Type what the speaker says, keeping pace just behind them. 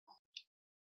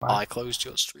I closed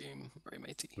your stream, very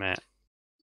matey. Mate.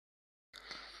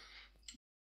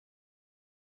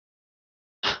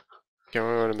 Can we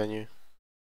go to menu?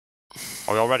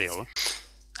 Are we all ready, Owen?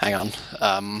 Hang on.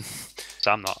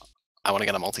 So I'm not. I want to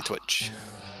get a multi-twitch.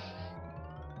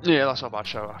 Yeah, that's not a bad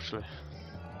show, actually.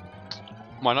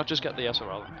 Why not just get the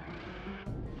SRL?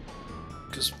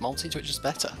 Because multi-twitch is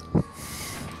better.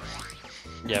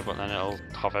 Yeah, but then it'll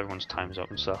have everyone's times up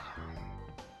and stuff.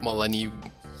 Well, then you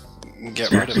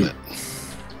get rid of it.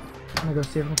 I'm gonna go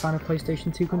see if I can find a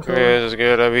PlayStation 2 controller. It's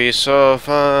gonna be so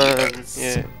fun.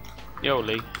 Yeah. Yo,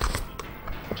 Lee.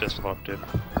 Just about to.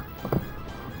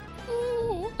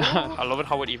 I love it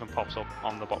how it even pops up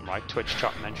on the bottom right. Twitch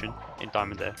chat mention in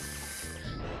Diamond there.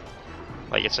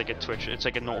 Like it's like a Twitch, it's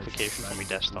like a notification from my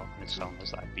desktop, and it's telling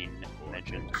us that I've been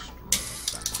mentioned.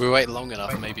 If we wait long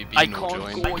enough, maybe I Bean will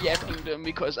can't join. go yet, Kingdom,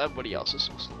 because everybody else is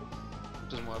so slow. It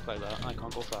doesn't work like that. I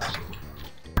can't go fast.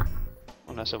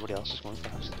 Unless everybody else is going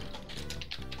fast.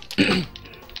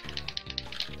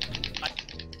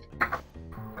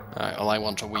 Alright, well I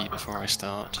want a Wii before I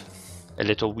start. A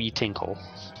little wee tinkle.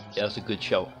 Yeah, that's a good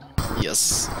show.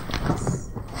 Yes.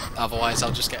 Otherwise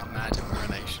I'll just get mad in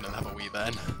Ruination and have a Wii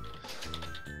then.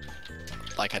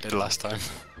 Like I did last time.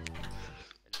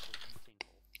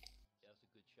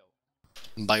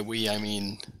 And by Wii I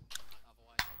mean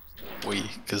Wii,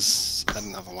 because I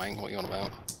didn't have a Wang. What are you on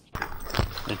about?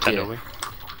 Nintendo Wii.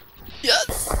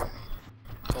 Yes!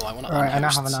 Oh, I want to Alright, I now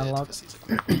have an analog.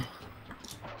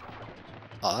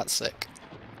 Oh, that's sick.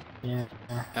 Yeah.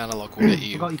 Analog will get I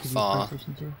you forgot you could use far.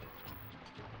 PlayStation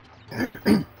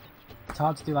 2. It's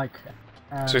hard to do like.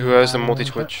 So who has the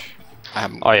multi-twitch? I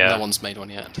haven't. Oh, yeah. No one's made one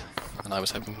yet, and I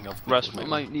was hoping other people Rest would we make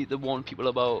might one. need to warn people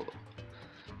about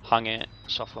Hang It,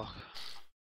 Softlock.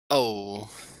 Oh,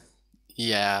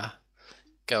 yeah.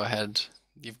 Go ahead.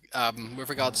 You've, with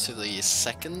regards to the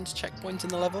second checkpoint in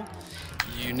the level,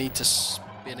 you need to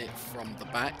spin it from the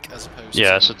back as opposed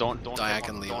Yeah, to so don't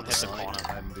diagonally don't on the hit the side.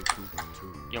 corner.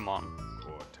 You're on.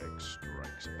 Cortex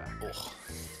strikes back. Oh.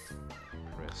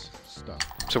 Press start.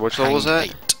 So which level was that?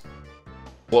 8.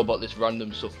 What about this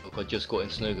random stuff look I just got in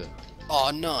Snowgo?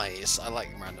 Oh, nice. I like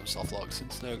random soft locks in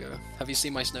Snowgo. Have you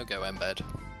seen my Snowgo embed?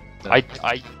 No.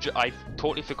 I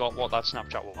totally forgot what that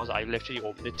Snapchat was. I literally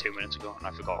opened it 2 minutes ago and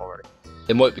I forgot already.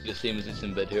 It might be the same as it's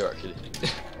in bed here, actually.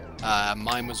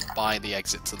 Mine was by the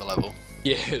exit to the level.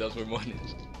 Yeah, that's where mine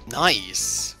is.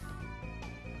 Nice.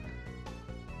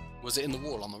 Was it in the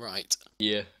wall on the right?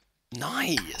 Yeah.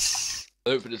 Nice.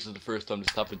 I hope this is the first time this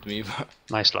happened to me, but...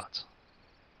 Nice lads.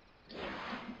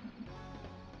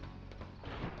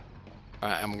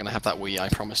 Alright, I'm gonna have that Wii, I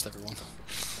promised everyone.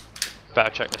 Better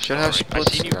check this. Should have story. I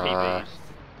splits. seen you Nah. PB.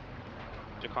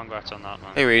 So congrats on that,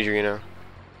 man. Hey, Adriano.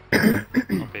 Oh,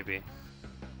 PB.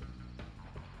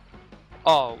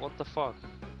 Oh, what the fuck?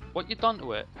 What you done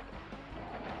to it?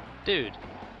 Dude,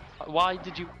 why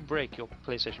did you break your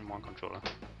PlayStation 1 controller?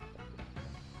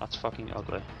 That's fucking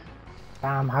ugly.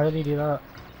 Damn, how did he do that?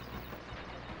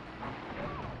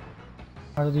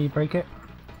 How did he break it?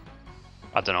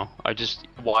 I don't know. I just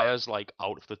wires like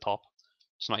out of the top.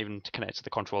 It's not even connected to the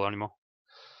controller anymore.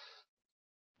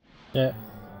 Yeah.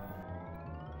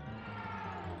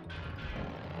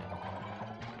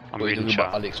 I'm What are you reading talking about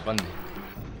chat. Alex Bundy?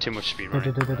 Too much speed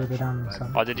running. Damn,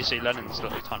 son. Oh, did you see Lennon's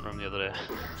little tantrum the other day?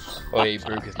 Oh, yeah, he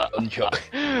broke his nunchuck.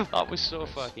 That was so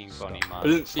fucking funny, man. I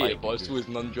didn't see Like, it, but I saw his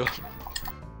nunchuck.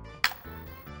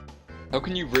 How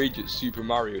can you rage at Super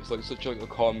Mario? It's like such like a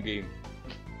calm game.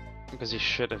 Because he's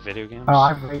shit at video games. Oh,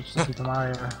 I've reached Super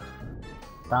Mario.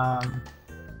 Damn.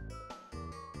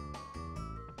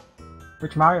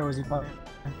 Which Mario was he playing?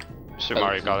 Super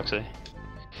Mario Galaxy.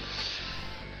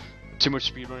 Too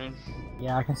much speedrunning.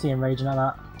 Yeah, I can see him raging at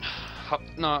that.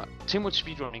 No, too much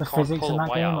speedrunning. The Can't physics pull in a that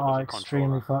wire game out of are the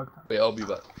extremely controller. fucked. Wait, I'll be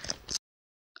back.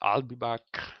 I'll be back.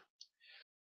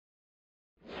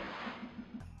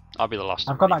 I'll be the last.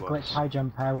 I've to got that rework. glitch high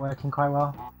jump pair working quite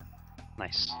well.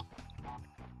 Nice.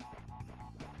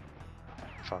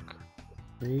 Fuck.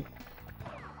 Sweet.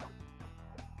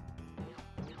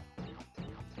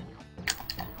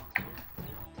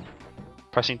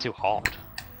 Pressing too hard.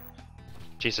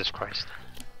 Jesus Christ.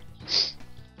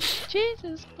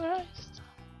 Jesus Christ.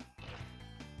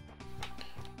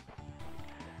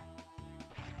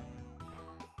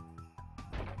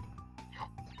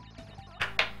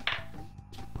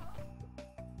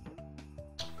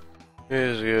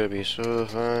 It's gonna be so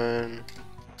fun.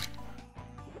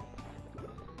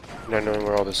 Not knowing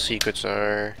where all the secrets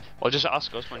are. Well, just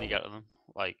ask us when you get to them.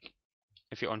 Like,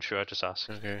 if you're unsure, just ask.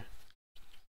 Okay.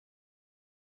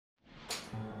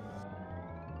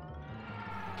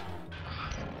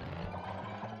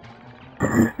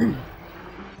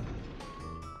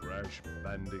 Crash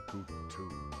Bandicoot 2.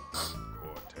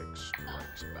 Cortex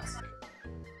Strikes Back.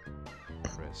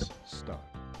 Press start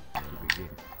to begin.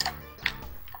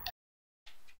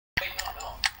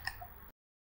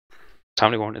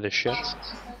 Time to go into this shit.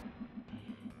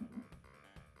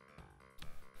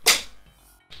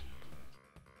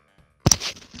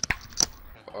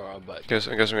 Alright, but I guess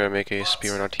I'm gonna make a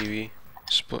speedrun on TV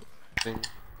split thing.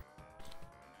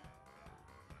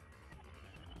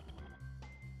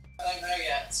 I don't know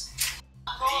yet.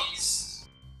 These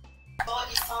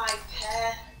 45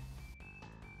 pair.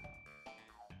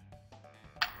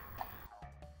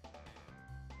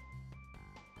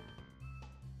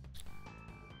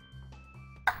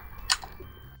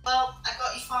 Well, I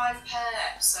got you 5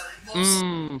 pair, so it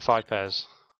must. 5 pairs.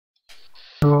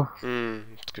 Oh,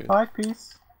 That's good. 5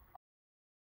 piece.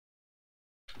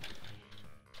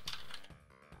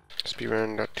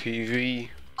 Speedrun.tv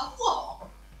Oh, what?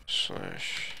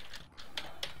 slash.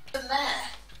 Even there.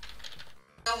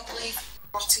 Don't leave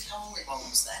erotic only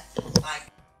ones then. Like,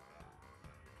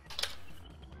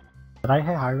 Did I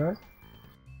hit high road?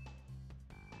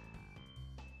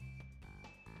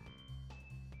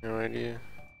 No idea.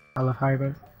 I love high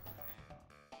road.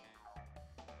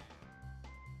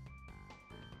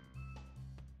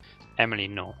 Emily,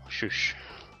 no. Shush.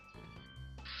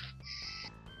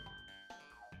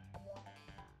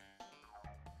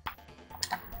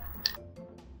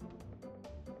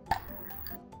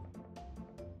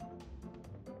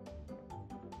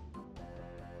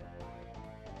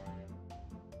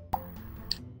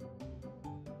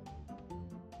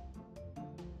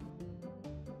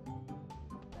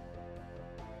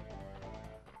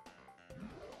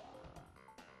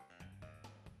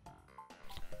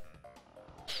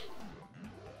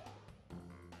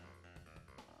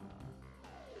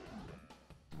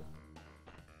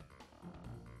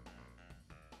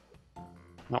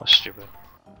 That was stupid.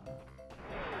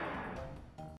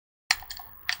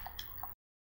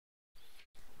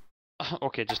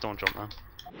 Okay, just don't jump, man.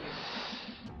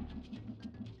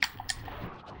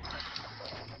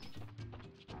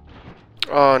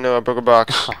 Oh no, I broke a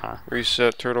box. Haha.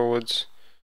 Reset Turtlewoods.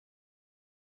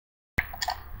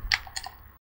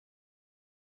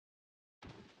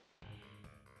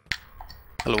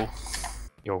 hello.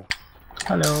 Yo.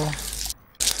 Hello.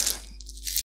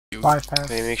 You, 5 pairs.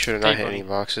 Hey, make sure to not Hey, hit buddy. any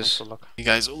boxes. Good luck. you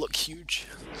guys all look huge.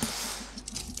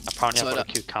 Apparently So I've got that-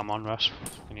 a cute cam on, Russ.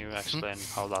 Can you explain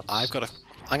how that's... I'm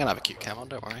gonna have a cute cam on,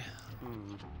 don't worry.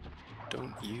 Hmm.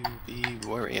 Don't you be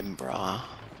worrying, brah.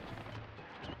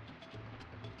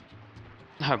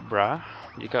 Bruh.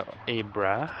 You got a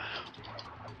bruh.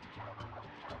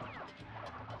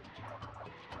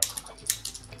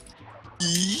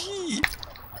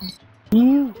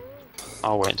 Ew.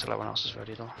 I'll wait until everyone else is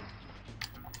ready though.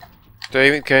 Can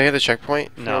I hit the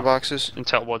checkpoint for No. the boxes?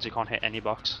 Until Woods you can't hit any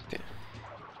box.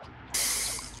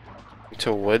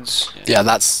 Until Woods? Yeah,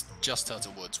 that's just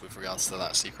Turtle Woods with regards to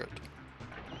that secret.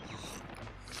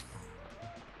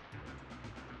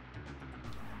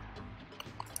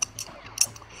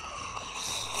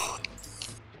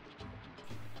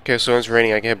 Okay, so when it's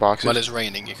raining, I can hit boxes. When it's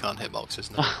raining, you can't hit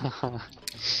boxes now.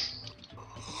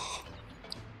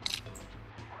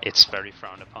 It's very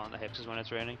frowned upon the hipsters when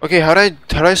it's raining. Okay, how do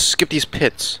I skip these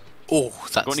pits? Oh,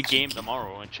 that's Go on a game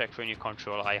tomorrow and check for a new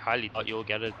controller. I highly doubt you'll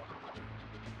get it.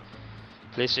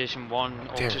 PlayStation 1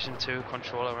 or Damn. PlayStation 2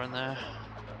 controller in there.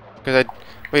 Because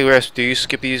wait, where else do you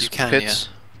skip these You can, pits?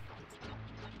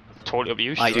 Totally up to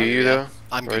you. I sure. Do you though?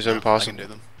 I'm Or good is it now, impossible? I can do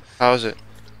them. How is it?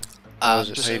 How is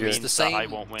it? Just How you it's doing? the That I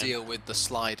same won't win. deal with the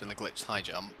slide and the glitched high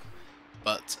jump,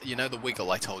 but you know the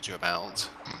wiggle I told you about?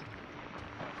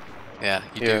 Yeah,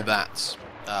 you Yeah. do that,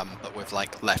 but with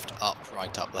like left up,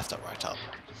 right up, left up, right up.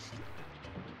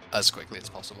 As quickly as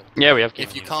possible. Yeah, we have.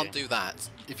 If you can't do that,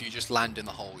 if you just land in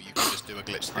the hole, you can just do a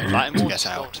glitched high that jump to emote's get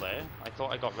still out. there. I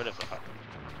thought I got rid of that.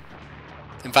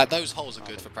 In fact, those holes are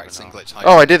good for practicing no. glitch high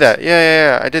Oh, I jump. did that.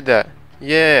 Yeah, I did that.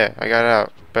 Yeah, I got it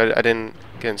out, but I didn't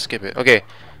skip it. Okay,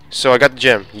 so I got the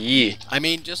gem. Yeah. I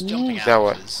mean, just jumping Now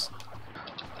out what?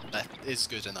 is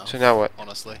good enough. So now what?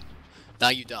 Honestly. Now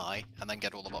you die, and then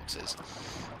get all the boxes.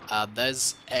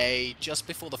 There's just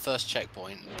before the first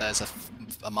checkpoint, there's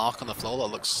a mark on the floor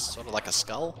that looks sort of like a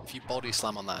skull. If you body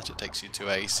slam on that, it takes you to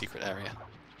a secret area.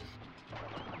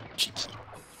 Cheeky.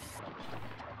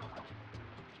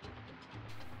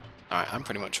 Alright, I'm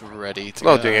pretty much ready to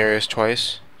Well, go. doing areas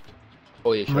twice.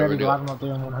 Oh yeah, I'm should I really redo glad it? I'm not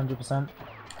doing 100%.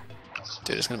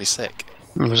 Dude, it's gonna be sick.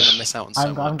 You're gonna miss out on I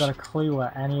so haven't got a much. clue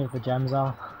where any of the gems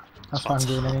are. That's why I'm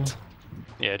doing any.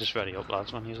 Yeah, just ready up,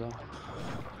 lads, when he's there.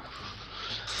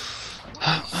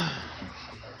 I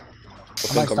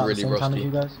I might think I'm start at the really same time as you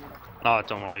rusty. guys. No,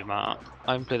 don't worry, Matt.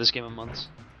 I haven't played this game in months.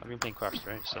 I've been playing Crash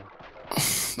 3, so...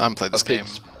 I haven't played this I've played game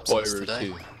since Spyro today.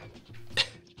 2.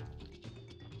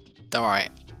 Don't worry,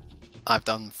 I've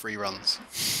done 3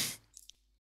 runs.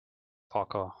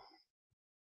 Parkour.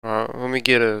 Let me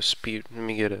get a speed. Let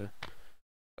me get a.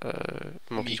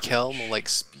 Mikel, more like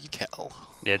Speakel.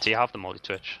 Yeah, do you have the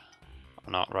multi-twitch?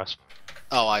 Or not, Rasp?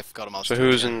 Oh, I've got a So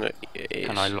who's in the?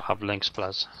 Can I have links,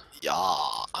 please? Yeah,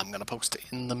 I'm gonna post it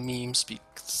in the meme speak.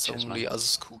 So Cheers, only man.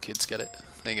 us cool kids get it.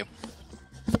 There you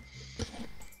go.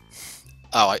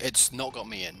 Oh, it's not got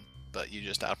me in, but you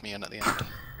just add me in at the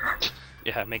end.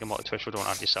 Yeah, make a multi-twitch, but don't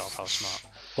add yourself, how smart.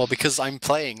 Well, because I'm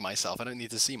playing myself, I don't need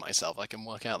to see myself. I can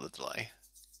work out the delay.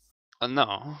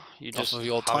 No, you Off just of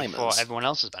your have it for timers. everyone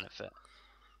else's benefit.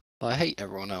 I hate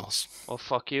everyone else. Well,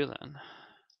 fuck you then.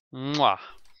 Mwah.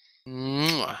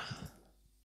 Mwah.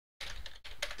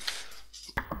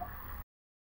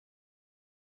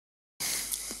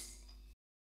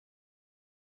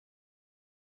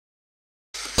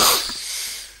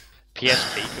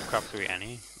 PSP for Crap 3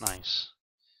 Any. Nice.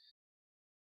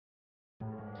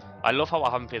 I love how I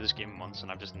haven't played this game in months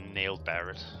and I've just nailed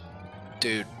Barrett.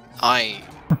 Dude, I'm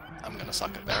gonna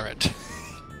suck at Barrett.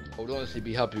 I would honestly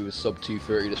be happy with sub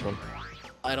 230 this one.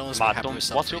 I don't honestly Matt, happy don't- with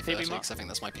sub what's your 330 PB, Matt? because I think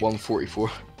that's my PB.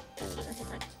 144.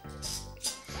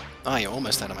 Oh, you're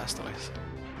almost had a Mastoids.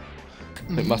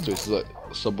 I think Master is like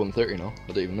sub 130 now. I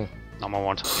don't even know. I'm on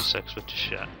 126, which is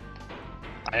shit.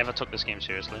 I never took this game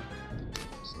seriously.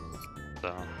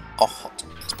 So, Oh,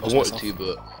 I wanted to,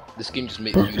 but this game just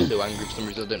makes me so angry for some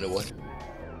reason. I don't know why.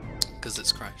 because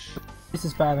it's Crash. This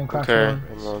is better than Crash Okay,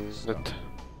 1. I'm on the To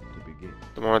begin.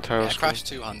 monitor. Yeah, Crash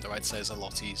 2 Hundo I'd say is a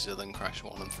lot easier than Crash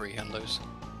 1 and 3 Hundos.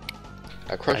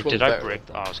 Crash did 1's I better. break?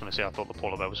 Oh, I was gonna say I thought the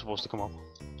polar bear was supposed to come up.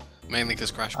 Mainly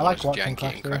because Crash I 1 like is watching janky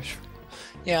Crash and 2. Crash.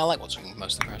 Yeah, I like watching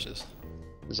most of the Crashes.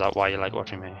 Is that why you like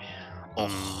watching me?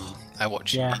 I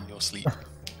watch Yeah. you in your sleep.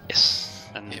 Yes.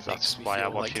 And It that's makes me why I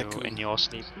feel watch like a you coon. in your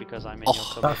sleep because I'm in Oh. your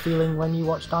That cupboard. feeling when you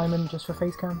watch Diamond just for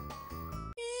face cam?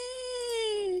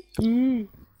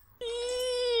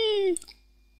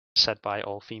 Said by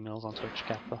all females on Twitch,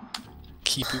 Kappa.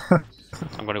 Keep it.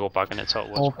 I'm gonna go back into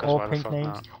Total All- Woods because all why the pink fuck names?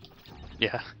 not?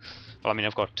 Yeah. Well, I mean,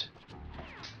 I've got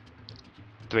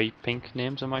 3 pink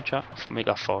names in my chat. Make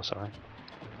that 4, sorry.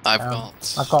 I've I've got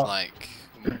got- like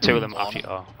 2 of them one actually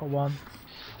are Got one.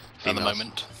 at the females.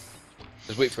 moment.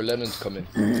 Just wait for Lennon to come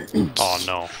in. Oh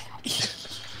no.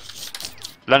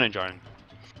 Lennon join.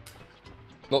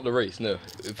 Not the race, no.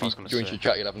 If I was he gonna joins say. your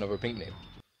chat, you'll have another pink name.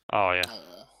 Oh yeah. Aw.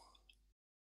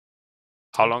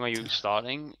 How long are you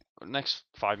starting? Next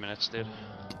 5 minutes, dude.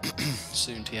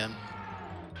 Soon, TM.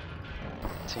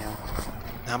 TM.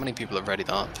 How many people have readied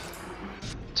up?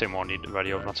 2 more need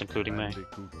ready up, not including me.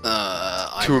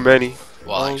 Too many.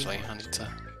 Well, Oh. actually, I need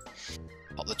to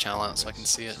pop the channel out so I can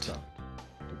see it, To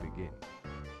begin.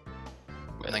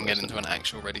 and then get into an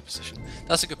actual ready position.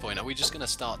 That's a good point. Are we just gonna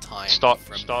start time Start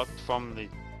from? from the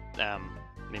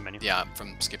main menu. Yeah,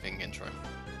 from skipping intro.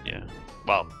 Yeah.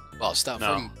 Well, Well, start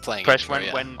No. from playing press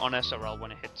intro. when on SRL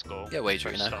when it hits go. Yeah, wager,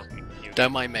 press you know. start new Don't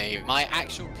game. mind me. My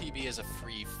actual PB is a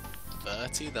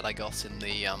 330 that I got in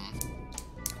the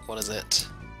what is it?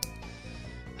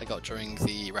 I got during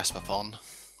the Respathon.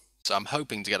 So I'm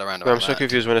hoping to get around I'm so that.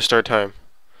 confused when to start time.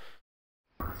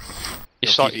 You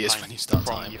Your start PB your is time when you start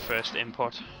from time. your first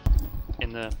import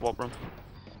in the warp room.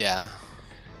 Yeah,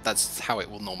 that's how it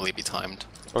will normally be timed.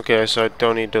 Okay, so I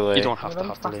don't need delay. You don't have Are to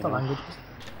those have delay. faster now. languages?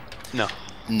 No.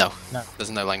 No, No. there's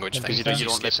no language Yeah, thing. because you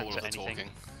don't skip listen all to of the anything.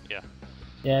 talking.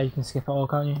 Yeah, you can skip it all,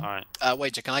 can't you? Alright.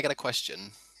 Wager, can I get a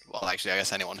question? Well, actually, I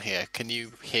guess anyone here. Can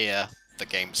you hear the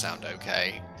game sound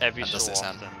okay? Every And does so it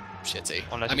sound often. shitty?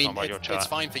 Unless I it's mean, not by your it's chat.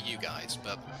 fine for you guys,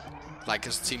 but like,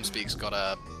 because TeamSpeak's got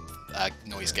a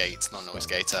noise gate, not noise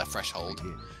gate, a threshold,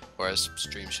 Begin. whereas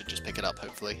Stream should just pick it up,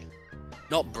 hopefully.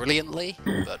 Not brilliantly,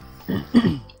 but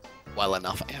well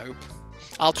enough, I hope.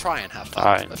 I'll try and have fun.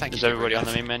 Alright. but thank Is you, everybody on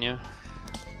the Gabriel. main menu?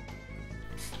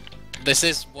 This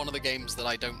is one of the games that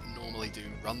I don't normally do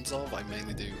runs of. I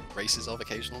mainly do races of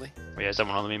occasionally. Oh, yeah, is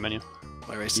everyone on the main menu?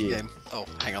 My racing Yeah. game. Oh,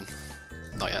 hang on.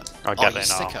 Not yet. I'll Oh, get you there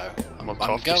now. sicko. I'm up I'm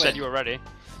top. You said going. you were ready.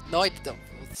 No, I don't.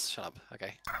 Shut up.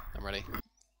 Okay, I'm ready.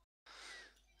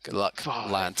 Good luck,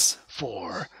 Five. lads.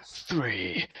 4,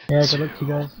 3, Yeah, good luck to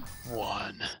you guys.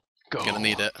 1, go. Gonna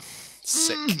need it.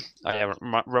 Sick. Oh, yeah,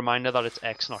 reminder that it's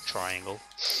X, not triangle.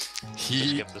 Just He.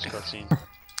 skip this cutscene.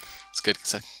 It's good.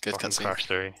 It's a good Fucking cutscene. Crash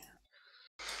 3.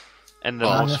 And the Oh,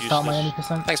 I'm most gonna start my any useless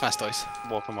percent. Thanks, Mastoids.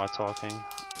 warp am I talking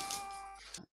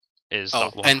is Oh,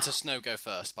 that one. Enter Snow go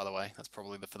first, by the way. That's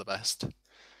probably for the best.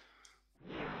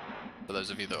 For those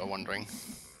of you that are wondering.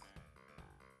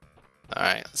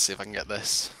 Alright, let's see if I can get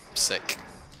this. Sick.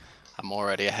 I'm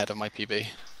already ahead of my PB.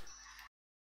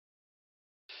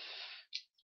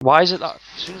 Why is it that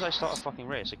as soon as I start a fucking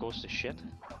race, it goes to shit?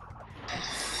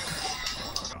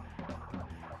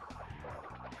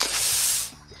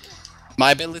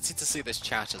 My ability to see this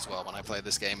chat as well when I play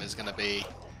this game is going to be...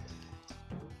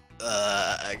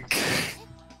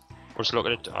 We're just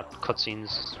looking at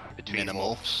cutscenes between minimal.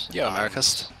 walks Yo, and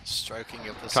Americus. Stroking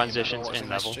your pussy transitions watching in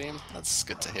this level. stream. That's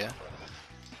good to hear.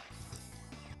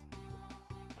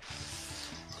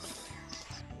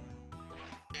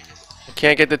 I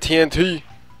can't get the TNT.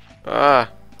 Ah.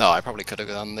 No, I probably could have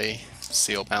done the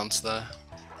seal bounce there.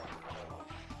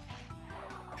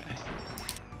 Okay.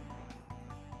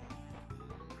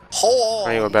 Oh,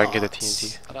 I need to go back and get the nuts.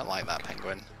 TNT. I don't like that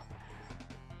penguin.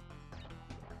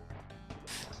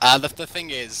 The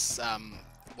thing is,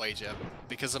 Wager,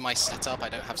 because of my setup, I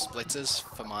don't have splitters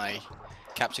for my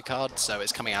capture card, so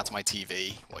it's coming out of my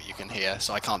TV, what you can hear,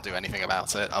 so I can't do anything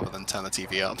about it other than turn the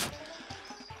TV up.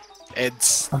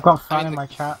 It's... I've got Fran I mean, in my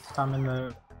chat. I'm in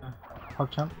the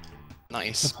PogChamp. The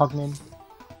nice. Pogmin.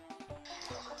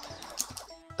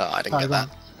 Oh, I didn't Sorry, get go that.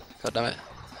 God damn it.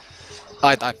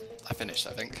 I finished,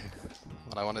 I think.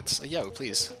 What I wanted to say. Yo,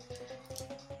 please.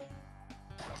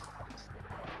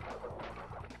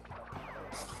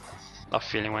 That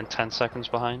feeling when 10 seconds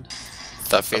behind.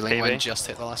 That feeling when PB? just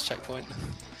hit the last checkpoint.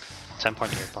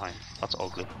 10.8 behind. That's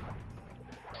ugly.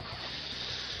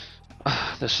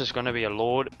 This is gonna be a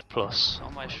load plus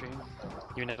on my stream.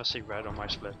 You never see red on my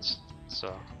splits,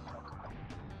 so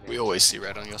We always see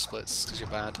red on your splits, because you're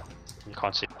bad. you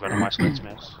can't see red on my splits,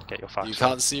 mate. Get your facts You right.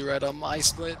 can't see red on my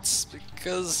splits,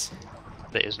 because...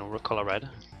 There is no colour red.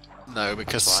 No,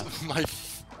 because That's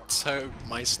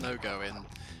my snow go in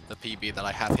the PB that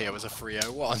I have here was a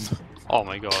 301. Oh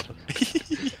my god.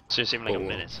 So it's even like a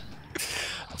minute.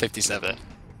 57.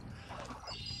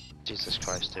 Jesus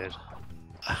Christ, dude.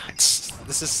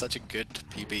 This is such a good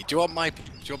PB. Do you want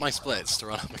my splits to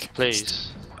run up against?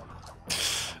 Please.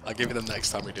 I'll give you them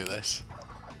next time we do this.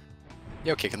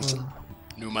 Yo, Kickinson.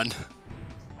 Newman.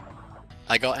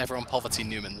 I got everyone Poverty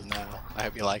Newman now. I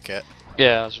hope you like it.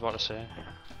 Yeah, I was about to say.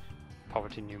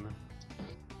 Poverty Newman.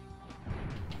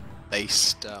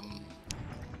 Based,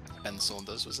 Ben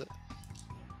Saunders, was it?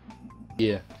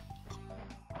 Yeah.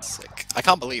 Sick. I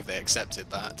can't believe they accepted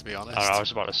that, to be honest. I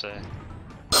was about to say.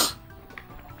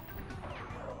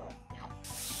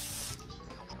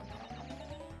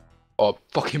 Oh,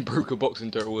 fucking broke a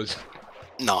boxing turtle was.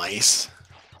 Nice.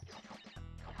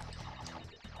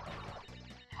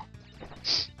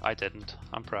 I didn't.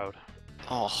 I'm proud.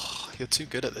 Oh, you're too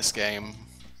good at this game.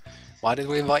 Why did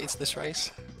we invite you to this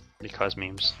race? Because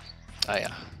memes. Oh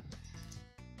yeah.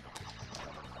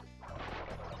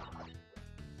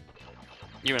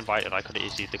 You invited, I could have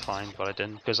easily declined, but I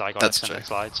didn't, because I got That's extended true.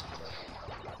 slides.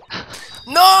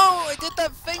 No! I did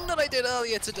that thing that I did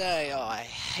earlier today! Oh, I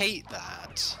hate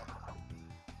that.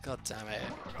 God damn it.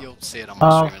 You'll see it on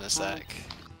my stream in a sec.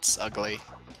 It's ugly.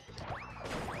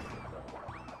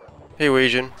 Hey,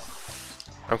 Wajan.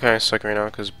 I'm kind of stuck right now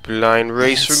because blind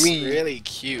race for me. It's really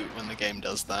cute when the game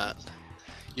does that.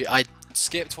 I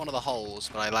skipped one of the holes,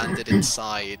 but I landed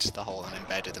inside the hole and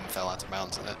embedded and fell out of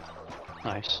bounds in it.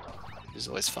 Nice. It was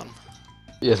always fun.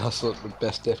 Yeah, that's like the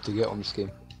best death to get on this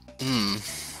game. Hmm.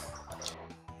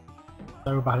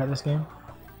 So bad at this game.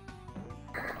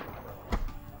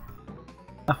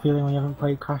 That feeling when you haven't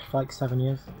played Crash for like 7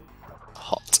 years.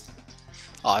 Hot.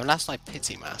 Oh, I've lost my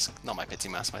pity mask. Not my pity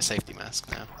mask, my safety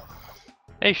mask now.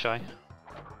 Hey, Shy.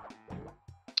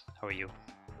 How are you?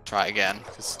 Try it again,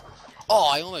 because... Oh,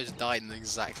 I almost died in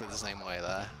exactly the same way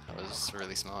there. That was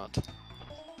really smart.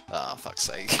 Oh, fuck's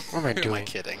sake. What am I Who am I doing?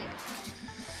 kidding?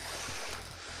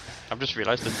 I've just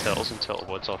realised the turtles in Turtle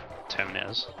Woods are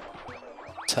Terminators.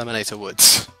 Terminator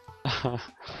Woods. Oh,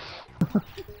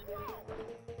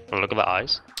 look at the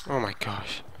eyes. Oh my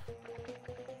gosh.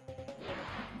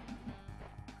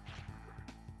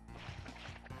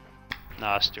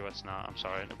 Nah, Stuart's not. I'm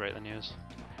sorry to break the news.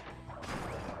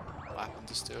 What happened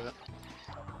to Stuart?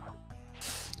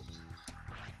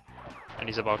 And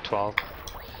he's about 12.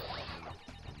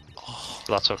 Oh,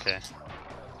 But that's okay.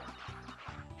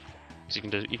 'Cause he can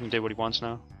do what he wants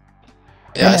now.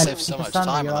 yeah, I Yeah, saved you so can much stand time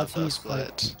there, on you're that allowed to first use,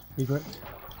 like, split. Secret.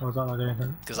 Or was that not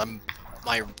anything? Because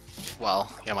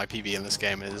my PB in this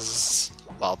game is...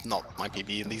 Well, not my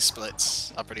PB in these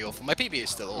splits are pretty awful. My PB is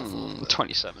still awful. but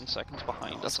 27 seconds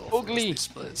behind. That's it's awful, ugly. these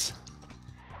splits.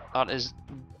 That is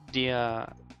the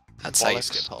I'd say bollocks.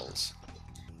 skip holes.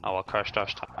 Oh well, Crash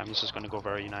Dash time. This is gonna go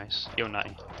very nice. Yo,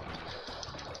 Natty.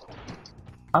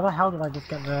 How the hell did I just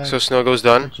get the So Snow goes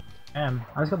done. gem?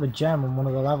 I just got the gem on one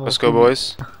of the levels. Let's go,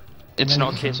 boys. It's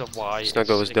not a case of why.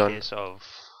 Snuggle it's is a done. case of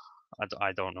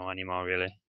I don't know anymore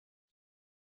really.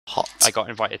 Hot. I got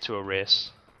invited to a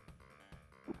race.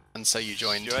 And so you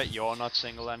joined. Stuart, you're not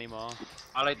single anymore.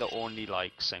 I like the only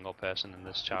like single person in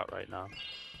this chat right now.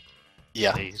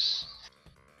 Yeah. Please.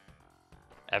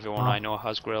 Everyone I know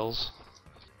has grills.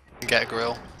 Get a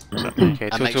grill. Okay,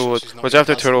 And make sure Turtlewood. she's not What's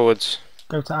after with us. Turtlewood's?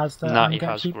 Go to Asda and Natty get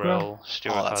has cheap grill.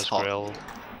 Stuart Oh, that's has hot. grill.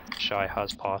 Shy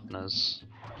has partners.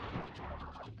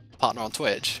 Partner on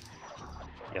Twitch.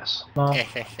 Yes. Well,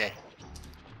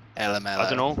 LML. I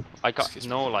don't know. I got Excuse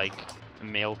no like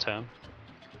male term.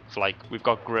 For, like we've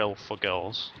got grill for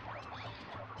girls.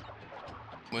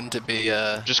 Wouldn't it be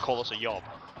Just call us a yob.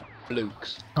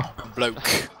 Blokes. bloke?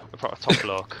 We're probably a top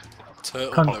bloke.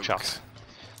 Turtle Cunt. bloke. Chap.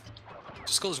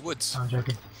 Just call us Woods. I'm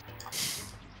joking.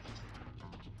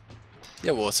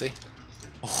 Yeah, Warty.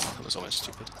 Oh, that was almost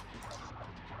stupid.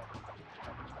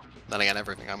 Then again,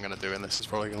 everything I'm gonna do in this is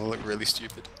probably gonna look really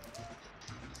stupid.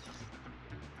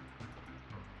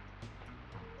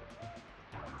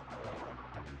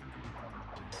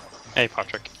 Hey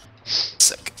Patrick.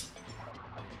 Sick.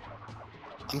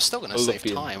 I'm still gonna I love save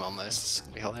being- time on this. It's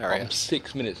gonna be I'm hilarious.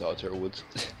 6 minutes out of Turtlewoods.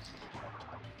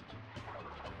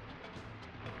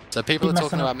 So people are Keep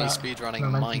talking messing about up me that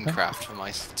speedrunning momentum thing. Minecraft for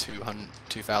my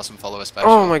 2,000 follower special.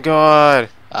 Oh my god!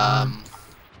 No,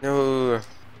 No.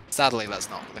 sadly that's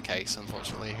not the case.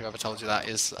 Unfortunately, whoever told you that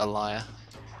is a liar.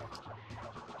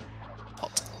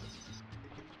 Hot.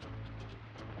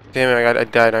 Damn it, I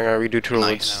died. I'm gonna redo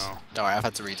Turtlewood's. Nice. Don't worry, I've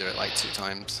had to redo it like 2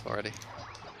 times already.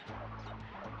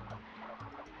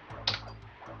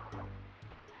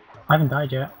 I haven't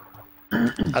died yet.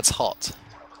 That's hot.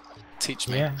 Teach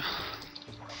me. Yeah.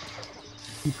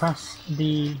 You press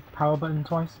the power button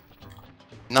twice.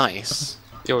 Nice.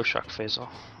 Yo, Shaq Faisal.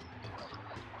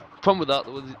 Problem with that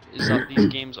though is that these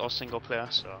games are single player,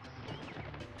 so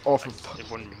Oh, it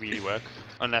wouldn't really work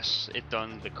unless it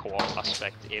done the co-op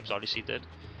aspect Abe's Odyssey did,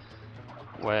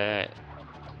 where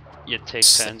you'd take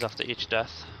turns after each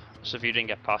death. So if you didn't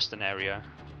get past an area,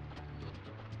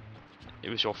 it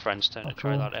was your friend's turn to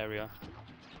try cool. that area.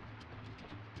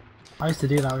 I used to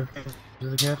do that with games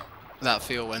as a kid. That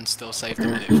feel when still saved a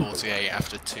minute 48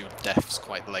 after 2 deaths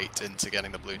quite late into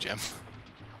getting the blue gem.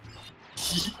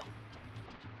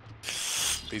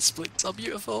 These splits are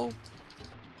beautiful.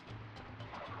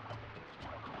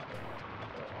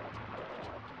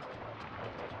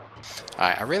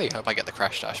 Alright, I really hope I get the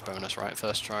crash dash bonus right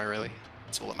first try, really.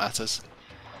 That's all that matters.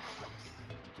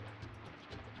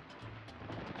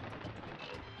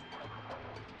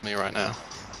 Me right now.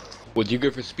 would you go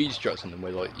for speed struts in them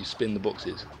where like you spin the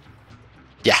boxes?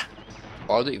 Yeah.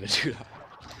 Oh, I don't even do that.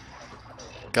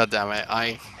 God damn it,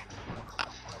 I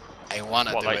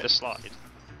wanna What, do like it. the slide?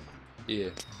 Yeah.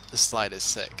 The slide is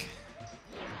sick.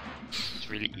 It's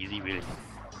really easy, really.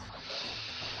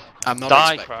 I'm not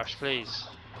Die, expect- Crash, please.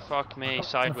 Fuck me, The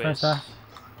first sideways. death.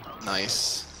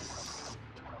 Nice.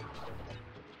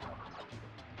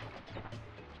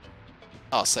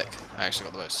 Oh, sick. I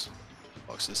actually got those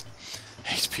boxes.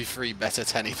 HP 3 better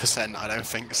 10%? I don't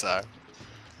think so.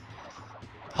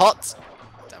 Hot!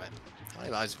 Damn it. How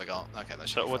many lives have I got? Okay, that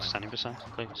should So be what's fine. 10%,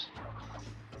 please?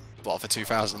 What, for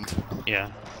 2,000?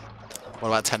 Yeah. What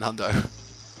about 10 hundo?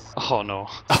 Oh no.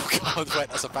 Oh god, wait,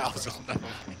 that's 1,000.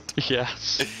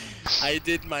 Yes. I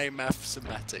did my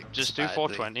mathematics. Just do badly.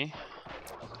 420.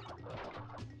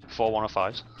 4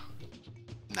 105s.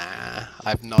 Nah,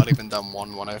 I've not even done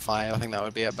 105. I think that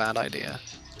would be a bad idea.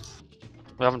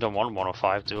 We haven't done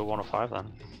 105, do a 105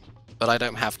 then. But I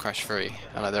don't have Crash 3,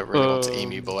 and I don't really want to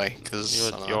Emu Boy,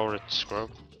 because You're a scrub.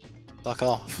 fuck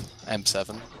off. M7.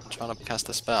 I'm trying to cast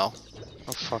a spell.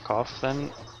 Oh, fuck off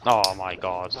then. Oh my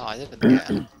god. Oh, I didn't get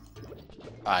it.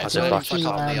 Alright, That's so a then fuck fuck off.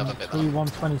 off the other bit Three then.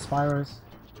 120 Spyros.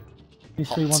 These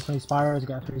Hot. 3 120 Spyros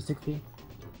get a 360. It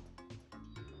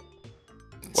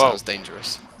Whoa. sounds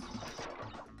dangerous.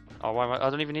 Oh, why am I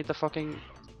don't even need the fucking...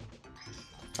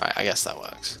 Alright, I guess that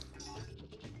works.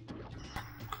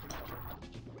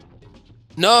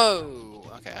 No!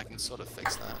 Okay, I can sort of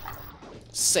fix that.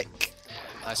 Sick!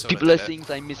 I sort People of are did it.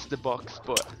 saying I missed the box,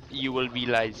 but you will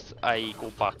realize I go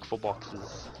back for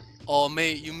boxes. Oh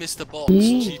mate, you missed the box.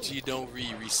 GG, don't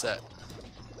reset.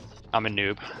 I'm a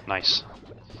noob. Nice.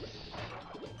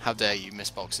 How dare you miss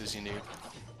boxes, you noob.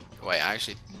 Wait, I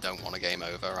actually don't want a game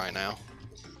over right now.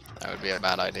 That would be a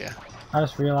bad idea. I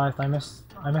just realised I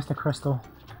missed a crystal.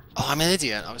 Oh, I'm an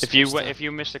idiot. I was If you supposed to- if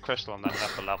you missed a crystal and then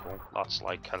left the level, that's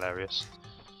like hilarious.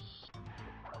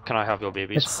 Can I have your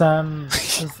babies? It's I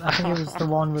think it was the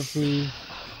one with the.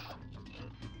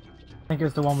 I think it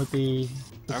was the one with the.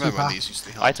 I remember when super- these used to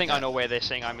be hard I to think get. I know where they're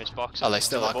saying I missed boxes. Oh, they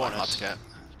still to are the quite hard bonus. to get.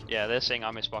 Yeah, they're saying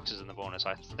I missed boxes in the bonus,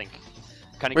 I think.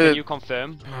 Can Wait. you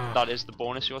confirm that is the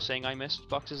bonus you're saying I missed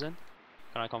boxes in?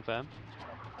 Can I confirm?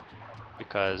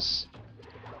 Because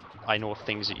I know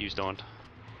things that you don't.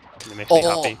 And it makes me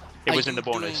happy. It are was in the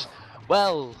you doing- bonus.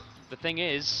 Well, the thing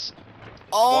is,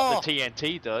 Oh, what the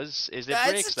TNT does is it that's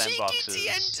breaks a them cheeky boxes.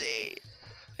 TNT.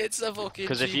 It's a fucking.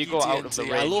 Because if you cheeky go out of the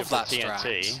TNT. I range love of the that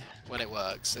TNT, strat when it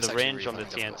works. It's the actually range on the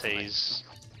really fucking difficult for me. TNTs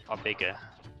are bigger.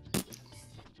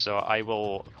 So I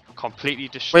will completely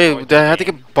destroy. Wait, did I have to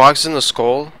get boxes in the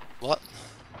skull What?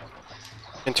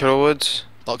 in Turtlewoods?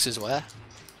 Boxes where?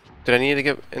 Did I need to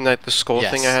get in like the skull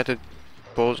thing? I Yes. had to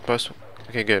bust.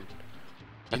 Okay, good.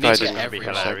 I You thought I need to get didn't. every for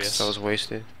a box. sec, 'cause I was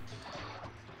wasted.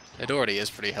 It already is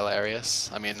pretty hilarious.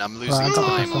 I mean, I'm Right, losing I got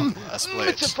time this on one. a split.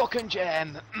 It's a fucking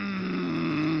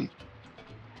gem.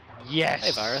 Yes.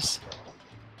 Hey, Virus.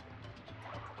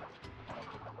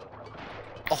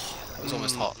 Oh, that was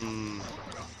almost hot.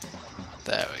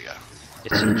 There we go.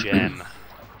 It's a gem,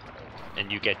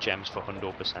 and you get gems for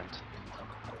 100%.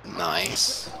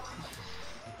 Nice.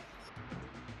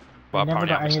 Well, never apparently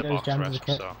got I missed any the of those box gems as a rest,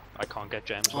 kid. so I can't get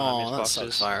gems when I Oh, miss that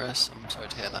boxes. sucks, Virus. I'm sorry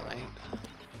to hear that, mate.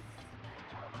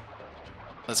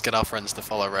 Let's get our friends to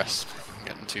follow Rest. I'm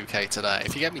getting 2k today.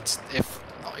 If you get me,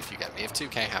 if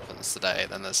 2k happens today,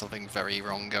 then there's something very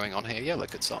wrong going on here. YOLO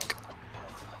could sock.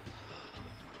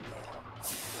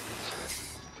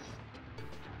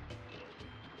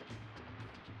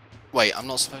 Wait, I'm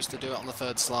not supposed to do it on the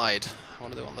third slide. I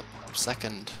want to do it on the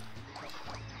second.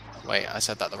 Wait, I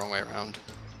said that the wrong way around.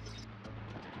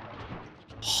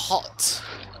 Hot.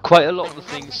 Quite a lot of the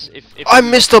things. If I it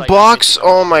missed looks the like I'm box! missing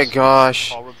Oh my box,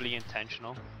 gosh. Horribly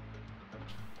intentional.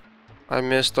 I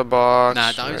missed the box.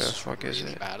 Nah, Where the Dice fuck is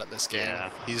really it? bad at this game. Yeah.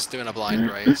 He's doing a blind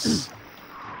race.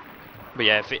 But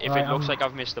yeah, if it Right, looks like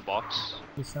I've missed the box,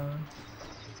 So,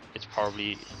 it's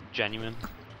probably genuine.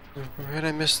 Where did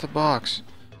I miss the box?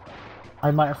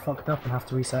 I might have fucked up and have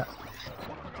to reset.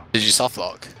 Did you soft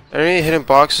lock? Are there any hidden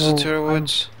boxes in Well,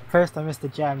 Turtlewoods? First I missed the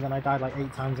gem, then I died like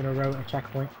 8 times in a row at a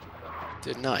checkpoint.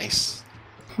 Dude, nice.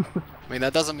 I mean,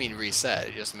 that doesn't mean reset.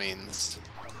 It just means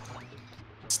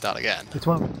start again. It's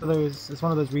one of those. It's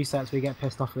one of those resets where you get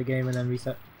pissed off of the game and then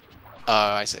reset. Oh,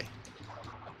 I see.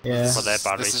 Yeah. Well, they're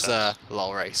bad This is a resets.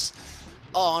 lol race.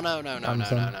 Oh no no no no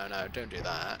no no no! Don't do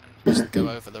that. Just go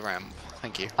over the ramp.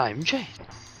 Thank you. I'm Jake.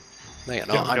 No, you're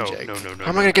not. I'm Jake. no. How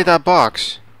am I gonna get that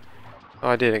box? Oh,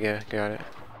 I did. I got it.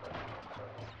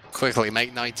 Quickly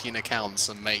make 19 accounts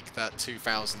and make that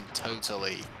 2000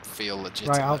 totally feel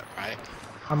legitimate, I'll- right?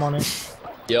 I'm on it.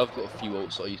 Yeah, I've got a few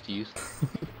ults I used to use.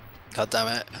 God damn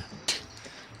it.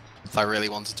 If I really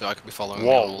wanted to, I could be following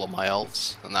Whoa. all of my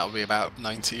ults, and that would be about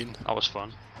 19. That was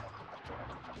fun.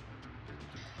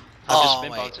 Oh, I've just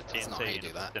spin wait, bounce at that's not how you TNT do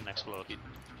and that. didn't explode.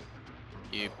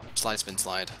 You slide, spin,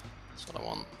 slide. That's what I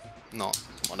want. Not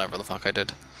whatever the fuck I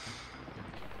did.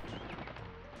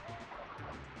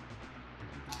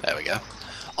 There we go.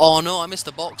 Oh no, I missed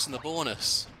the box in the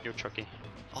bonus. You're tricky.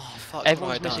 Oh fuck, Everyone's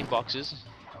what have I missing done? boxes.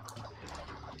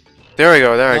 There we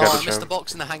go. There I Oh, got I the missed the gem.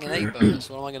 box in the hanging 8 bonus.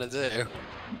 What am I gonna do?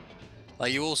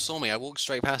 Like, you all saw me. I walked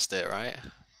straight past it, right?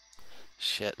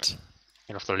 Shit.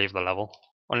 You'll have to leave the level.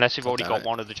 Unless you've God already damn got it.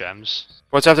 one of the gems.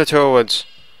 What's after Turtlewoods?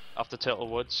 After Turtle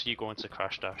Woods, you go into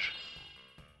Crash Dash.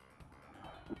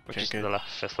 Which Okay, is good. the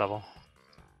 5th level.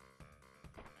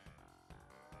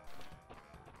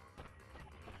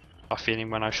 I'm feeling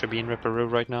when I should be in Ripperoo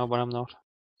right now, but I'm not.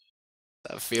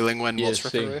 That feeling when Yeah, what's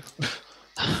same.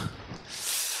 Ripperoo?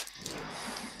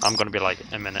 I'm gonna be like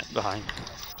a minute behind.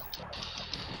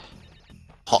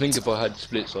 I Hot. think if I had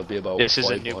splits, I'd be about This is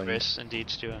a 5 new behind. race, indeed,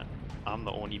 Stuart. I'm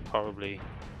the only probably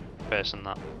person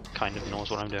that kind of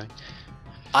knows what I'm doing.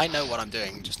 I know what I'm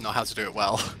doing, just not how to do it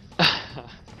well.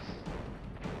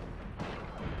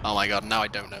 Oh my god, now I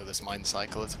don't know this mine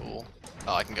cycle at all.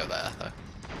 Oh, I can go there, though.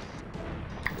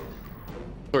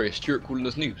 Sorry, is Stuart calling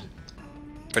us noobs?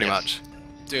 Pretty Yes. much.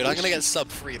 Dude, I'm gonna get sub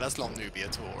 3, that's not newbie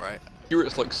at all, right?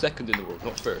 Stuart's like second in the world,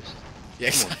 not first. Yeah,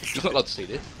 Come on, exactly. you're not allowed to say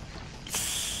this.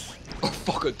 Oh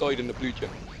fuck, I died in the blue gem.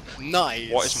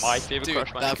 Nice! What is my favourite Dude,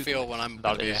 Crash that Bandicoot? feel when I'm That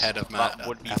gonna be is- ahead of that Matt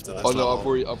would be after this Oh no,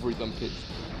 level. I've already done pits.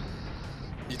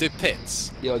 You did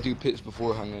pits? Yeah, I do pits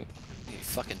before hangout. You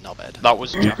fucking knobhead. That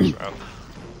was Jack's route.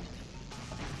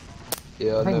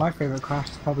 Yeah, I think know. my favourite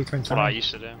Crash is probably Twin That's what I Tower.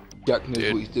 used to do. Jack knows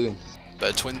Dude. what he's doing.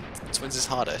 But Twins is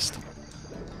hardest.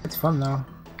 It's fun though.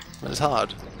 It's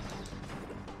hard.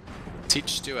 Teach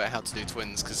Stuart how to do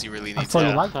twins, because he really I needs thought it.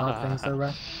 you liked hard things though,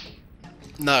 Ray.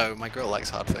 No, my girl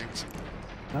likes hard things.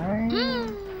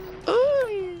 Right.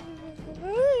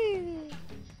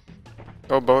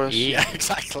 Oh, bonus. Yeah,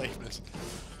 exactly.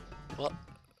 What?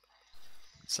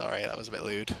 Sorry, that was a bit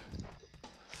lewd.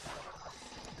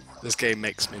 This game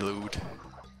makes me lewd.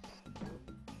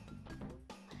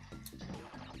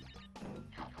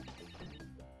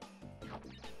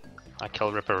 I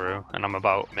kill Ripperoo, and I'm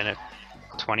about minute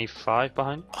 25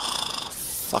 behind.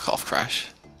 Fuck off, Crash.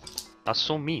 That's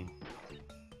so mean.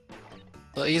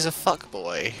 But he's a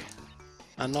fuckboy.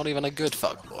 And not even a good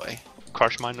fuckboy.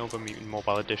 Crush My Nova Mutant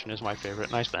Mobile Edition is my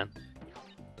favorite. Nice, Ben.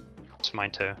 It's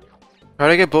mine too. How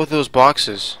did I get both of those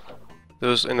boxes?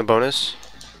 Those in the bonus?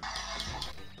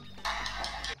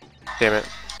 Damn it.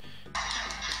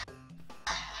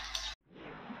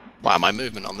 Wow, my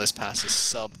movement on this pass is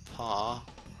subpar.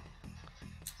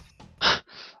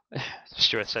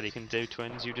 Stuart said he can do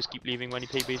twins, you just keep leaving when he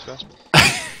PBs first.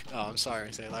 Oh, I'm sorry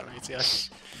to say that, matey.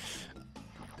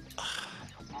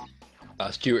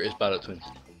 Stuart is bad at twins.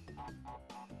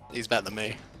 He's better than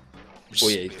me. Which Oh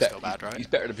yeah, he's is better. still bad, right? He's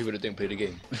better than people that don't play the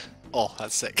game. Oh,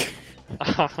 that's sick.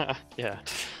 Yeah.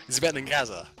 Is he better than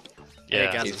Gaza?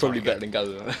 Yeah. Gaza's He's probably not better good. than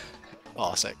Gaza.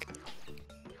 Oh, sick.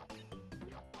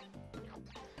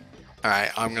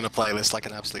 Alright, I'm gonna play this like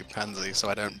an absolute pansy so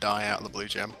I don't die out of the blue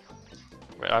gem.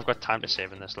 Wait, I've got time to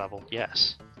save in this level.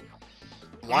 Yes.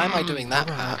 Why am I doing that,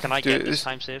 Pat? Can I Dude, get this this-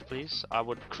 time save, please? I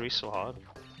would crease so hard.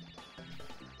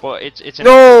 But it's in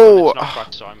No! it's not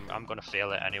cracked, so I'm gonna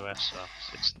fail it anyway. So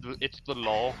it's the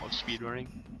law of speedrunning.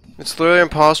 It's literally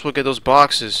impossible to get those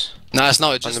boxes. No, it's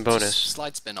not. On Just, the bonus. just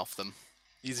slide spin off them.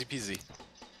 Easy peasy.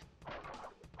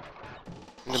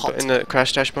 In the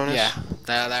Crash Dash bonus? Yeah,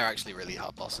 they're actually really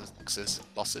hard bosses.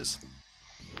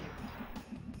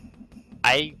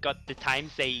 I got the time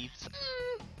saves.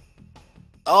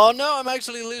 Oh no, I'm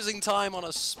actually losing time on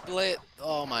a split.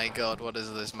 Oh my god, what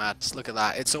is this madness? Look at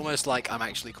that. It's almost like I'm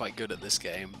actually quite good at this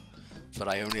game, but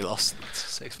I only lost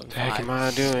 6.5. What the heck am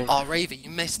I doing? Oh, Ravy, you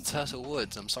missed Turtle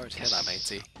Woods. I'm sorry to hear that,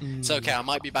 matey. It's okay, I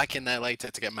might be back in there later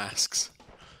to get masks.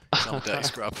 'Cause I'm a dirty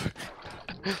scrub.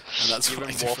 And that's what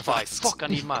I do War for 5. masks. Fuck, I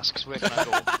need masks. Where can I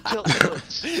go? Tilt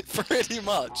tilts. Pretty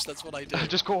much, that's what I do.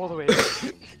 Just go all the way.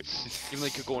 Even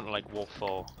like you're going to like War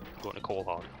 4, going to Cold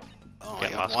Hard. Oh my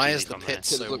Get god, masks why easy is the from there. pit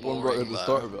so There's like one right boring at the though?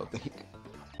 start of it, I think.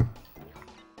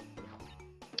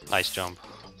 Nice jump.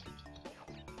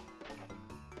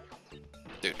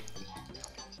 Dude.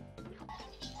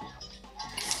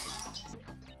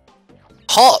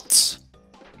 Hot!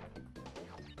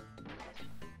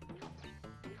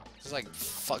 This is like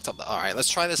fucked up. Alright, let's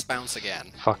try this bounce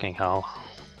again. Fucking hell.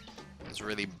 It's a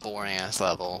really boring ass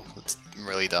level. It's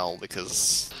really dull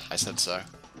because I said so.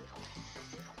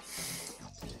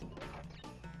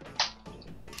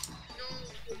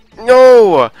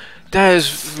 No! That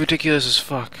is ridiculous as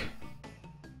fuck.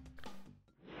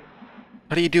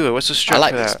 How do you do it? What's the strat I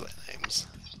like for these that? split names.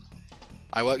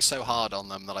 I worked so hard on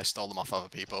them that I stole them off other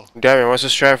people. Damn it, what's the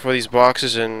strat for these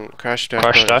boxes and Crash Dash?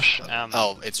 Crash bonus? Dash.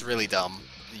 Oh, it's really dumb.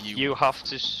 You have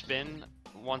to spin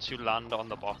once you land on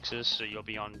the boxes, so you'll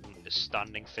be on the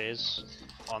standing phase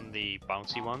on the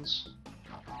bouncy ones.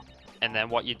 And then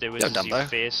what you do is Go you Dumbo.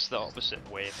 face the opposite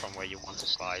way from where you want to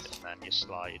slide, and then you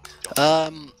slide. jump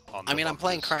on I the mean, I'm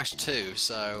playing boxes. Crash 2,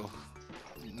 so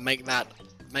make of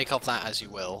that as you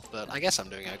will. But I guess I'm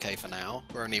doing okay for now.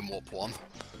 We're only in Warp 1.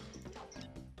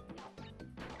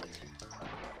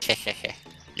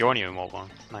 You're only in Warp 1.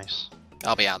 Nice.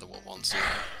 I'll be out of Warp 1 soon.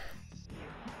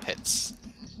 Pits.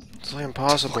 It's literally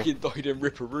impossible. Fucking died in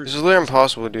Ripperoo. This is literally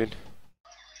impossible, dude.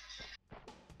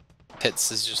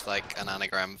 Pits is just like an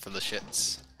anagram for the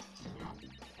shits.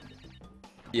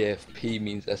 Yeah, if P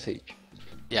means SH.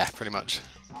 Yeah, pretty much.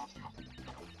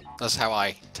 That's how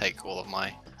I take all of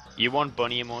my... You want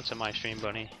bunny emotes in my stream,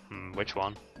 Bunny? Which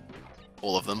one?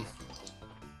 all of them.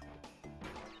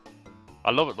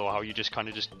 I love it though, how you just kind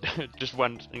of just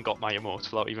went and got my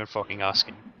emotes without even fucking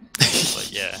asking.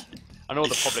 Like, yeah. I know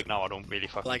the public now, I don't really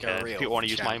fucking Like a care. If real people want to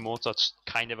use my champ. emotes, that's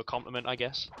kind of a compliment, I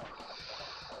guess.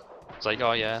 It's like,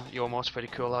 oh yeah, your emote's pretty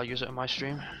cool, I'll use it in my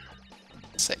stream.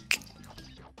 Sick.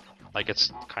 Like,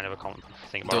 it's kind of a compliment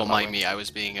thing about Don't it that mind way. me, I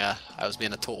was being a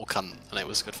total cunt, and it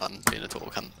was good fun being a total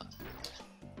cunt.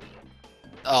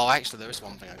 Oh, actually, there is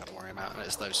one thing I gotta worry about, and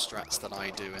it's those strats that I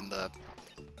do in the...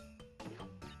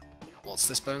 What's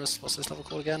this bonus? What's this level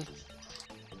called again?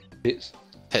 It's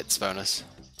Pits bonus.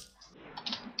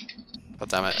 God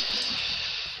damn it.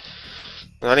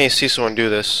 I need to see someone do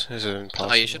this. This is Oh,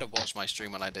 impossible. you should have watched my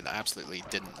stream when I did. I absolutely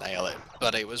didn't nail it,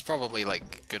 but it was probably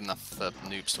like good enough for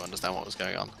noobs to understand what was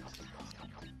going on.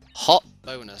 Hot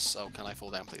bonus. Oh, can I fall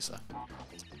down, please, sir?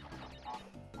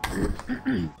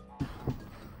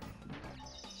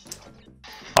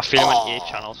 I feel like Aw.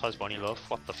 8 channels has bunny love,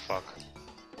 what the fuck?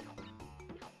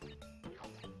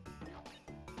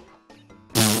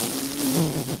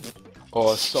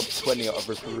 sub 20 out of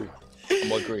Ripperoo.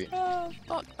 I'm agree.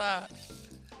 Fuck Fuck that.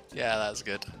 Yeah, that's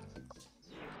good.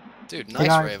 Dude, Hey nice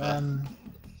guys, Raver.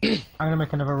 I'm gonna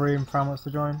make another room for wants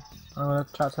to join. I'm gonna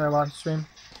chat to her while I stream.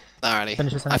 Alrighty.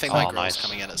 finish this I think my Oh, girl's nice.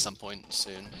 coming in at some point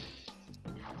soon.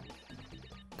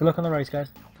 Good luck on the race, guys.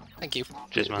 Thank you.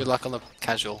 Cheers, man. Good luck on the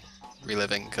casual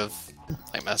reliving of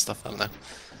nightmare stuff, I don't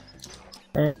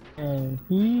know.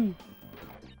 He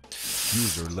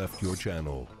User left your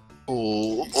channel.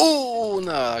 Ooh, ooh,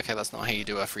 no, okay, that's not how you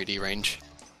do a 3D range.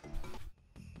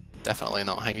 Definitely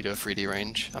not how you do a 3D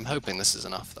range. I'm hoping this is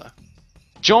enough, though.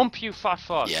 Jump, you fat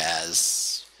fuck!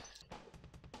 Yes.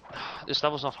 This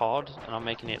level's not hard, and I'm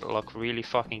making it look really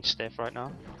fucking stiff right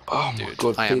now. Oh my Dude,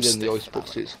 god, I am played in the stiff ice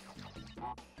boxes.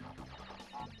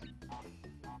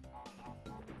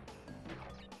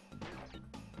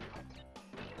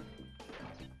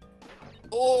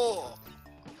 Oh!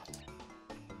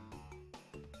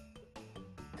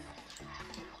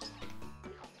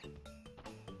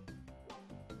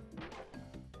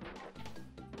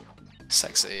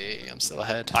 Sexy, I'm still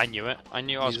ahead. I knew it. I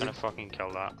knew I was Easy. gonna fucking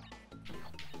kill that.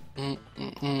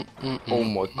 Oh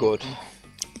my god.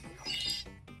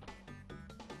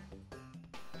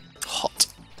 Hot.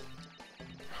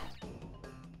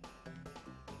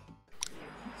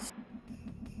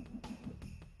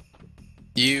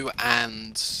 You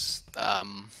and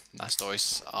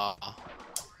Mastois are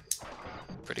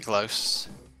pretty close.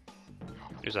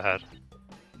 Who's ahead?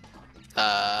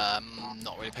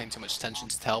 Not really paying too much attention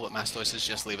to tell, but Mastois is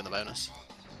just leaving the bonus.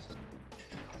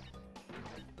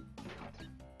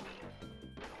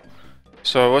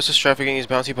 So what's this trafficking these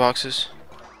bounty boxes?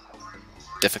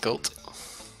 Difficult.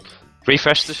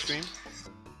 Refresh the stream.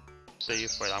 See,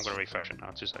 wait, I'm gonna refresh it now.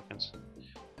 2 seconds.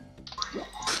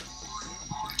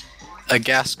 A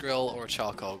gas grill or a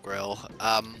charcoal grill?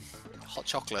 Hot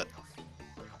chocolate.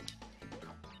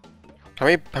 How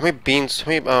many beans?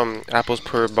 How many apples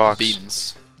per box?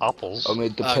 Beans. Apples. I mean,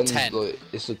 it depends, 10. like,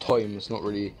 it's the time, it's not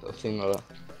really a thing like that.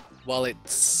 Well,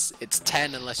 it's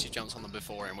 10 unless you jumped on them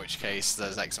before, in which case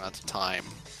there's X amount of time.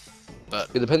 But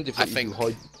It depends if I like, you do think-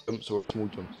 high jumps or small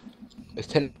jumps. It's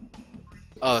 10.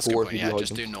 oh, that's a good Or point. if you do Yeah, high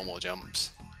just do jumps. normal jumps.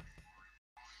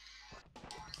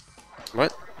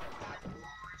 What?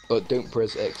 But don't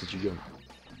press X as you jump.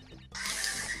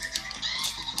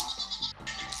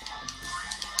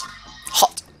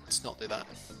 Hot. Let's not do that.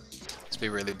 Let's be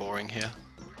really boring here.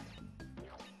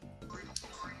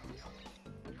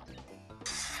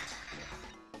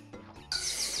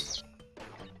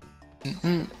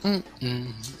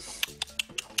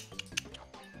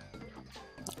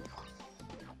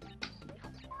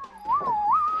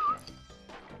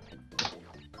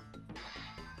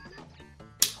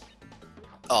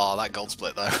 Oh, that gold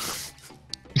split though.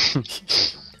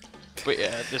 But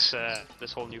yeah, this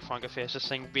whole new Francofaces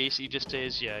thing basically just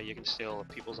is, yeah, you can steal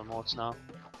people's emotes now.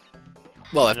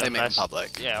 Well, if they make it Unless-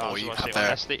 public, yeah, I or was you gonna have say, their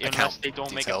unless account they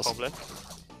don't make it details. public,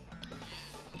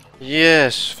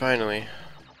 Yes, finally.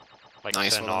 like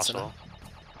Nice turn one, also. Anthony.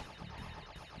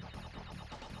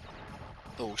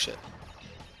 Oh shit.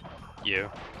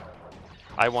 You.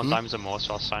 I want Hmm? diamonds and more,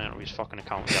 so I'll sign up with his fucking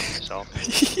account and get them myself.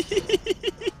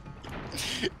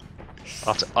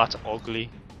 That's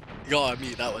ugly. You gotta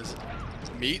admit that was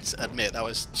admit that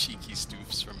was cheeky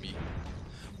stoofs from me.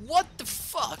 What the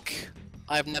fuck?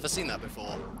 I have never seen that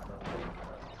before.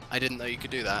 I didn't know you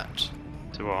could do that.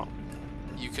 To what?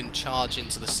 You can charge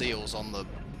into the seals on the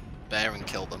bear and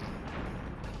kill them.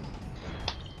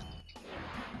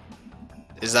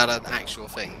 Is that an actual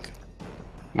thing?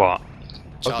 What?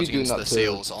 Charging doing into that the to-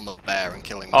 seals on the bear and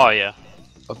killing them. Oh yeah.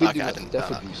 I've been Okay, doing I that to didn't know Death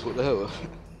that. Abuse, what the hell?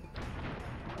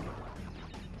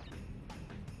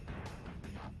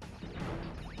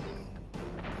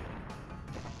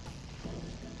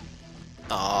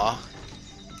 Aw.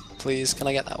 Please, can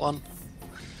I get that one?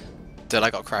 Dude, I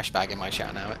got crash bag in my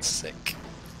chat now, it's sick.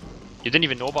 You didn't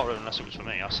even know about it unless it was for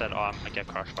me. I said, oh, I get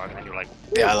crash bag, and then you're like,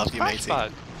 Yeah, I "Ooh, love what's you, crash matey.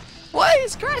 bag?" What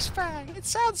is crash bag? It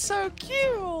sounds so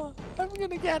cute! I'm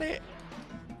gonna get it.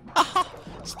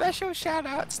 Special shout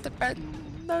outs to Ben,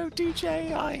 no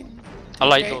DJ Ein. I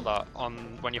like DJ. though that on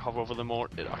when you hover over the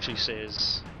remote, it actually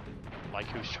says like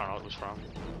whose channel it was from.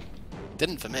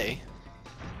 Didn't for me.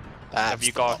 Have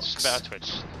you got Box. Better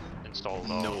Twitch installed? Or...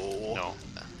 No. No.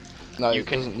 No, You it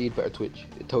can- doesn't need better Twitch.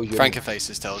 It tells you.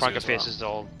 Francofaces tells you as well. Francofaces is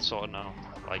all sorted now.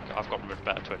 Like I've got rid of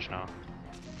Better Twitch now.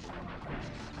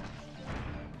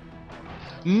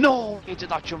 No, he did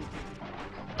that jump.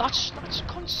 That's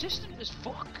consistent as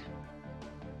fuck.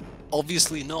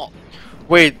 Obviously not.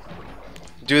 Wait,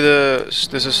 does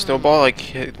a snowball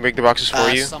like break the boxes for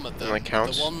you? Some of them. And, like,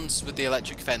 counts? The ones with the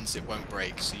electric fence, it won't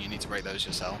break, so you need to break those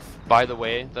yourself. By the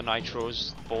way, the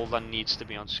nitros, all that needs to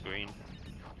be on screen.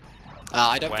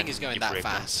 I don't when think he's going you that break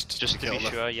them. fast. Just to kill be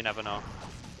them. sure, you never know.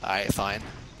 Alright, fine.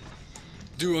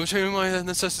 Dude, I'm showing my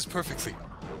necessities perfectly.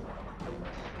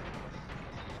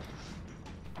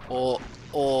 Or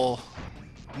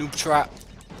noob trap.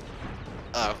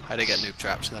 Oh, I did get noob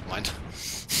trapped, so never mind.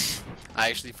 I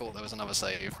actually thought there was another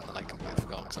save, and then I completely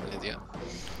forgot because I'm an idiot.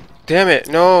 Damn it,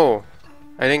 no!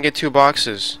 I didn't get 2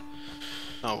 boxes.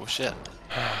 Oh shit.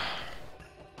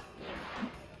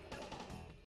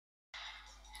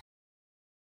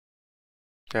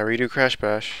 Yeah, redo Crash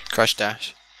Bash. Crush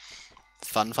dash.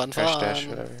 Fun, fun, Crash fun. Dash,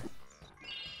 whatever.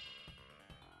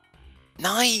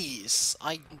 Nice!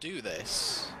 I can do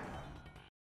this.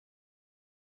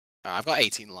 Alright, I've got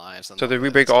 18 lives. So did we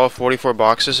break all 44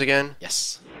 boxes again?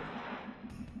 Yes.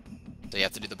 So you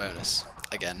have to do the bonus.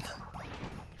 Again.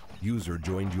 User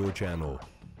joined your channel.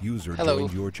 User Hello.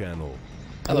 joined your channel.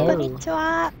 Hello.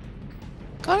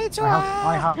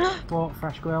 I have bought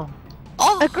fresh grill.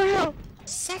 Oh! A grill!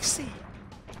 Sexy!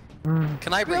 Mm.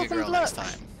 Can I bring a Grills and grill next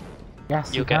blocks. time?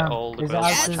 Yes, You you get can. all the Is it grills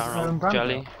as on is channel. brand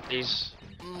Jelly, grill? please.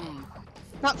 Mm.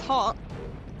 That's hot.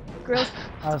 Grills.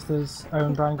 As there's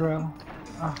own brand grill.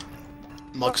 Oh,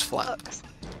 Mugs flat.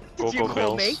 Did Go, you go,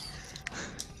 call me?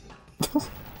 grills.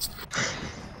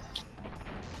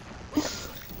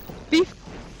 Beef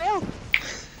grill.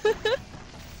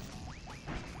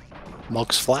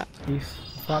 Mugs flat. beef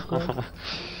flat grill.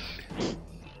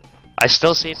 I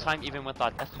still save time even with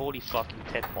that death. Holy fucking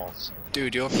pitfalls.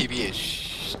 Dude, your PB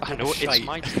is I know it's shite.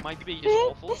 my PB is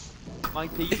awful. My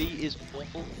PB is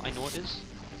awful. I know it is.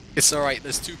 It's alright,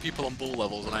 there's 2 people on bull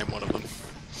levels and I'm one of them.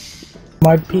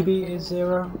 My PB is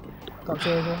 0. Got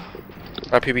 0.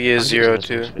 My PB is 0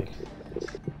 too.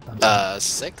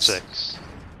 6? 6.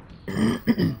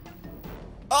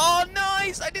 Oh,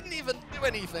 nice! I didn't even do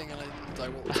anything and I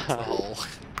walked into the hole.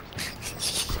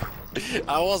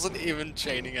 I wasn't even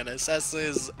chaining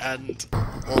NSSs and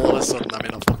all of a sudden I'm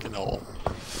in a fucking hole.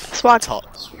 Swag. It's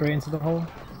hot. Straight into the hole.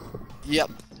 Yep.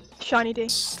 Shiny D.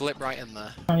 Slip right in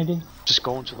there. Tiny D. Just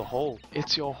go into the hole.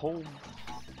 It's your home.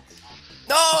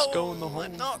 No! Just go in the hole.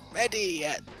 I'm not ready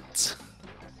yet.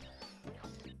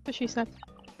 What she said.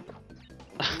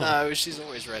 No, she's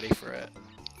always ready for it.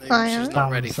 If I she's am.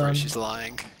 not ready for Son. it, she's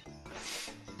lying.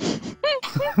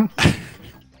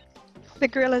 The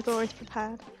grill is always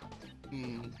prepared.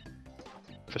 Hmm.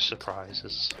 For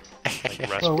surprises.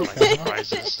 Like Well, like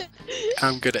surprises.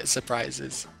 I'm good at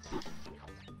surprises.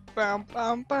 Bam,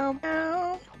 bam, bam,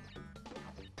 bam.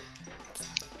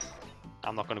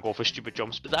 I'm not gonna go for stupid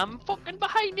jumps, but I'm fucking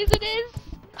behind as it is!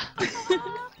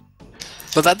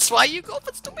 But that's why you go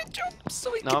for stupid jumps,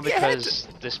 so we No, can get ahead. because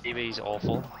this BB is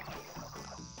awful.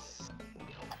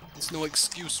 There's no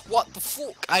excuse. What the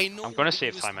fuck? I know. I'm gonna that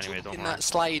save you time was anyway, jumping don't in worry. that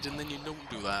slide and then you don't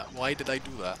do that. Why did I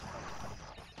do that?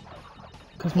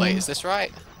 'Cause Wait, me- is this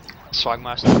right?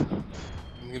 Swagmaster.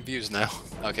 I'm confused now.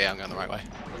 Okay, I'm going the right way.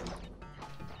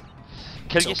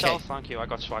 Kill It's yourself, okay. thank you. I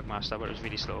got Swagmaster, but it was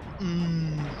really slow.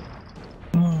 Mm.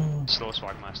 Slow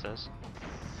Swagmasters.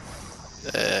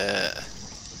 Uh,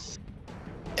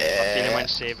 I when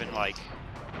saving like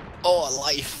oh,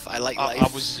 life. I like life.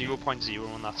 I was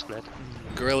 0.0 on that split.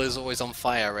 Grill is always on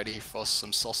fire, ready for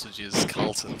some sausages,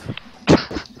 Carlton.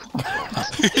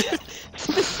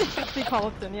 Specifically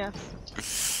Carlton,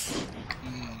 yes.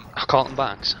 Carlton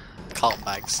bags. Carlton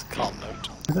bags. Carlton note.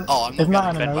 Isn't- Oh, I'm not isn't that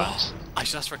getting an Ben emote? bags. I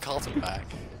should ask for a Carlton bag.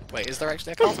 Wait, is there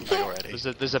actually a Carlton bag already?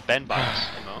 There's a Ben bags,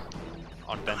 you know,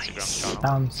 on Ben's Nice. channel.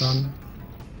 Damn, son.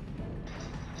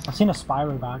 I've seen a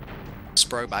Spyro bag.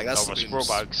 Spro bag. That's Oh, Saboom's, Spro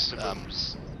bags. um,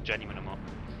 Genuine amount.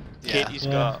 Yeah. Katie's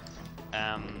Yeah. got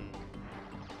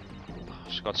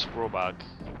she's got Spro bag,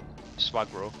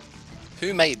 Swagro.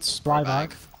 Who made Spro Fly bag?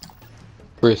 bag.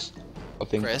 Chris, I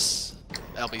think. Chris.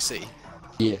 LBC.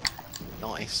 Yeah.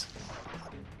 Nice.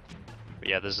 But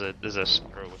yeah, there's a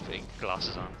Spro with the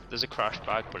glasses on. There's a Crash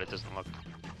bag, but it doesn't look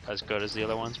as good as the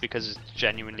other ones because it's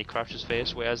genuinely Crash's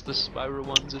face, whereas the Spyro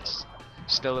ones, it's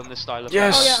still in the style of.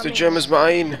 Yes, Oh, yeah, I the mean- gem is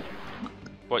mine.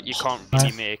 But you can't really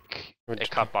Nice. make a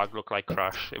cat bag look like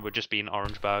Crash. It would just be an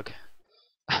orange bag.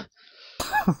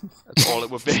 That's all it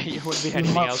would be. It wouldn't be You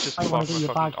anything might- else, just might a wanna fucking get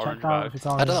your bag orange checked out bag. if it's I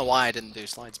don't know orange. why I didn't do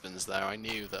slide spins there. I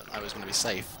knew that I was going to be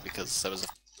safe because there was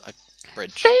a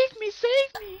bridge. Save me,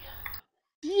 save me!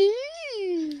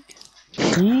 Eee.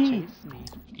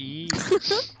 Eee.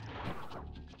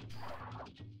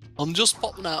 I'm just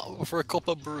popping out for a cup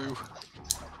of brew.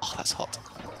 Oh, that's hot.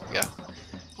 Yeah.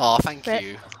 Oh, thank Bit.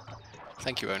 you.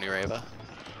 Thank you, Oniraver.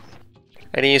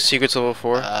 Any secrets level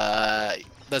 4?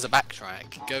 There's a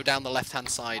backtrack. Go down the left-hand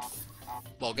side.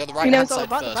 Well, go the He right-hand knows all side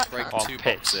about the first. Break backtrack. On two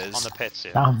pits. boxes. On the pits,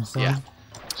 yeah. Damn, son. Yeah.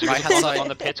 So you Right-hand go side. on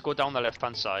the pits, go down the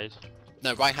left-hand side.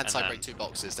 No, right hand And side then- break 2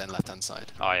 boxes, then left hand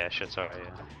side. Oh yeah, shit, sorry,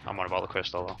 yeah. I'm on about the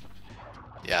crystal though.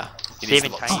 Yeah. He needs the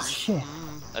Saving boxes. Oh time. shit!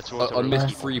 That's I what missed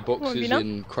Yeah. 3 boxes know?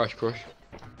 in Crash Crush.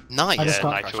 Nice. I just Yeah,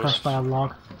 got nitros. crushed by a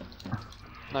log.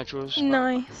 Nitros.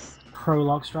 Nice.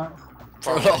 Prologue strat.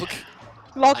 Prologue.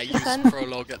 Log I used percent.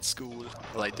 Prologue at school.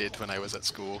 Well, I did when I was at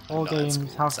school. All Not at games school,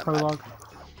 have except at- prologue.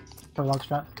 Prologue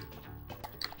strat.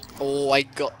 Oh, I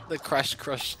got the Crash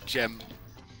Crush gem.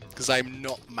 Because I'm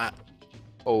not Matt.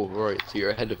 Oh, right, so you're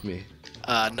ahead of me.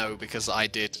 No, because I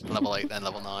did level 8 then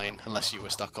level 9. Unless you were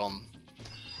stuck on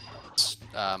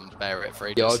Bear It for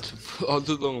ages. Yeah, I'll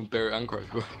do long on Barrett and Crash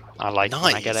Crush. I like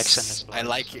when I get Nice. X in this. I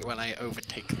like it when I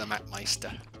overtake the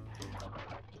Mapmeister.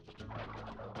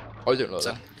 I don't know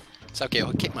So, that. it's okay,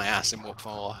 I'll kick my ass in Warp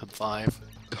 4 and 5.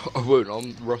 I won't,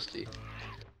 I'm rusty.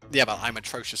 Yeah, but I'm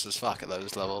atrocious as fuck at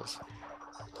those levels.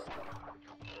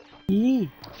 Yee.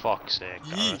 Fuck's sake,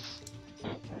 Yee.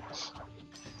 Gareth.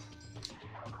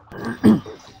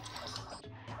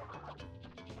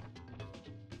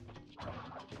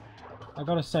 I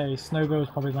gotta say, Snowgo is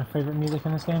probably my favorite music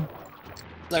in this game.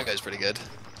 That goes pretty good.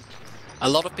 A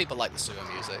lot of people like the sewer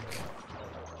music.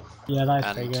 Yeah, that is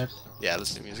And- pretty good. Yeah, the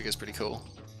sewer music is pretty cool.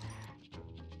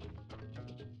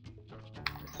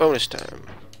 Bonus time.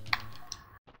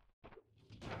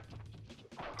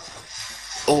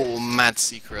 Oh, mad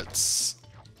secrets.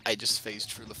 I just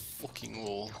phased through the fucking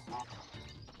wall.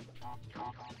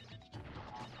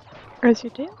 As you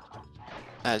do.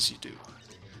 As you do.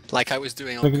 Like I was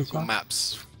doing on Look at this Google one.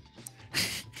 Maps.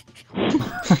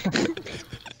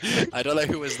 I don't know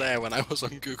who was there when I was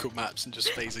on Google Maps and just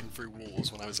phasing through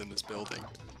walls when I was in this building.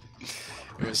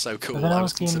 It was so cool. Has I anyone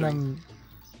was seen considering.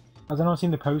 Has anyone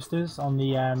seen the posters on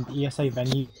the ESA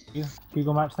venue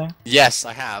Google Maps thing? Yes,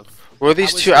 I have. Were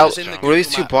these I was- two it out? was in the Were Google these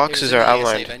two Map- it was boxes in are the ESA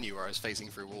outlined? venue where I was phasing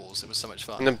through walls. It was so much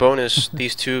fun. In the bonus,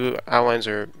 these two outlines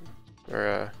are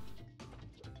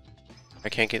I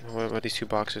can't get what are these two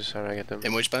boxes? How do I get them?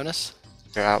 In which bonus?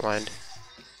 They're outlined.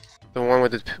 The one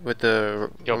with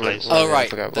the Your place. Oh I right,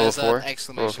 forgot. there's Level an 4?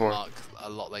 exclamation Level 4. mark a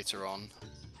lot later on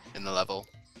in the level.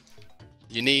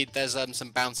 You need, there's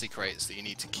some bouncy crates that you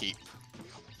need to keep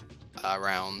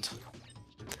around.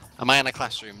 Am I in a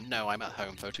classroom? No, I'm at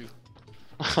home, Photo.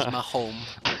 This is my home.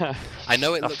 I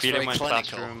know it A looks feeling very my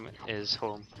clinical. classroom is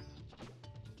home.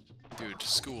 Dude,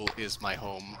 school is my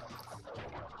home.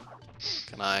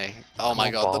 Can I? Oh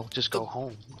my Come on, god, Paul, just go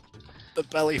home. the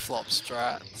belly flop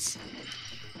strats.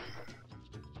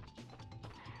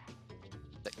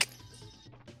 Sick.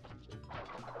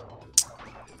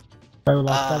 So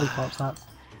like belly flop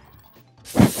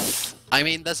snaps. I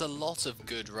mean, there's a lot of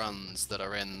good runs that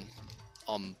are in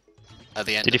on at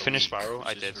the end. Did of you the finish week, Sparrow? which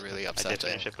I is did. Really I did upsetting.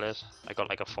 finish it, please. I got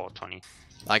like a 420.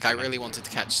 Like, I really wanted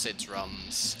to catch Sid's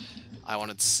runs. I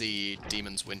wanted to see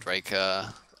Demon's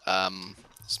Windbreaker,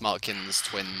 Smartkin's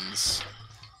Twins,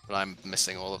 but I'm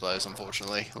missing all of those,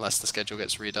 unfortunately, unless the schedule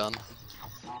gets redone.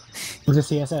 Was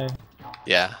this ESA?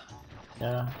 Yeah.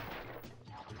 Yeah.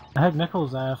 I had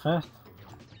Nichols there first.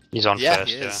 He's on Yeah,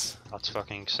 first, he yeah. is. That's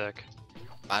fucking sick.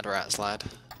 Mad Rats, lad.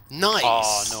 Nice!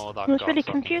 Oh no, that I was got really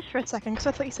fucking... confused for a second because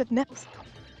I thought you said nipples.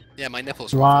 Yeah, my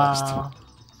nipples were first. Wow.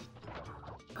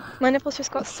 My nipples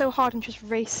just got so hard and just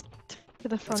raced to the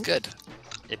That's front. good.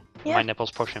 Yeah. My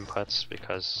nipples push inputs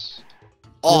because...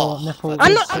 Oh, Your nipples that's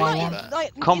I'm Just not. I'm fly not. on. Even,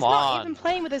 like, Come he's not on. even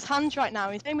playing with his hands right now.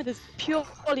 He's playing with his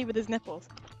purely with his nipples.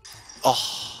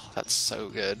 Oh, that's so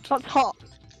good. That's hot.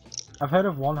 I've heard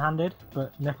of one-handed,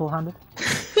 but nipple-handed.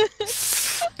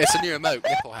 It's a new emote,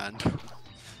 nipple hand.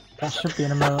 That should be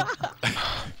an emote.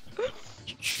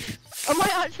 I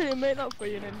might actually make that for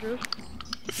you, Ninja.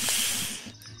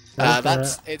 Go for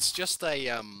That's, it. it's just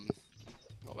a,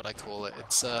 what would I call it?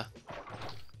 It's a...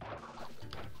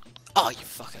 Oh, you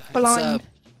fucker. Blind. It's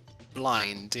a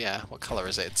blind, yeah. What colour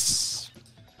is it? It's...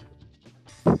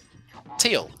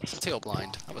 Teal. It's a teal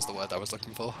blind. That was the word I was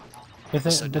looking for. Is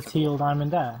it so the difficult. teal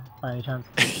diamond there, by any chance?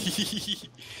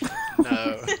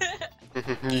 No.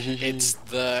 It's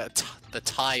the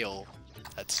tile.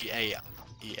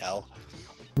 T-A-E-L.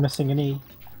 Missing an E.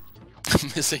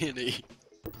 Missing an E.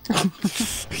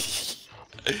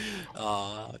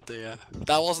 Oh dear.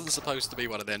 That wasn't supposed to be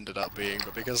what it ended up being,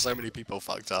 but because so many people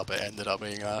fucked up, it ended up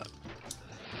being that.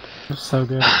 It's so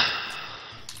good.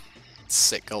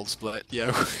 Sick gold split,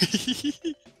 yo.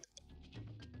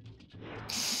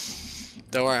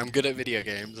 Don't worry, I'm good at video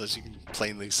games, as you can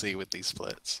plainly see with these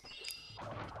splits.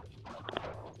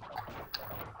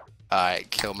 Alright,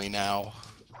 kill me now.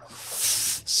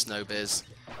 Snowbiz.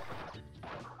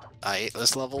 I ate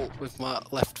this level with my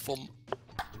left thumb.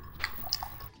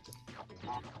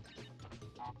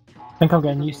 I think I'm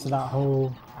getting used to that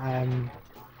whole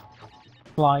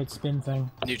slide spin thing.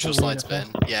 Neutral Pretty slide weird, I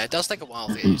spin. Yeah, it does take a while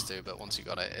to get used to, but once you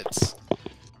got it, it's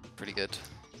pretty good.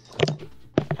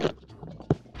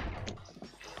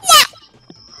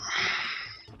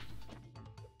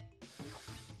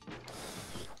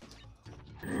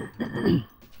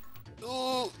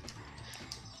 Ooh.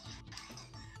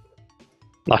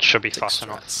 That should be Six fast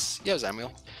enough. strats. Yo,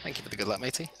 Samuel. Thank you for the good luck,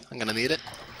 matey. I'm gonna need it.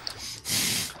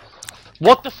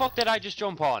 What the fuck did I just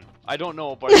jump on? I don't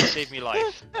know, but it saved me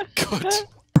life. Good.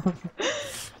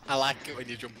 I like it when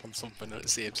you jump on something and it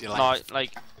saves your No, life.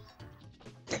 like,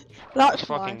 That's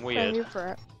fucking my weird.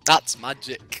 favourite. That's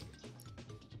magic.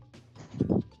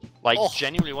 like Oh.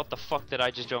 genuinely, what the fuck did I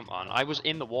just jump on? I was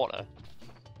in the water,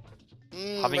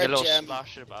 having a red little gem.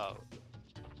 splash about,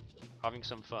 having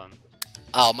some fun.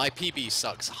 Oh, my PB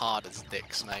sucks hard as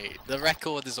dicks, mate. The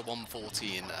record is a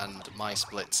 114 and my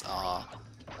splits are...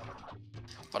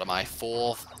 What am I?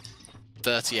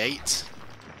 438?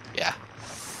 Yeah.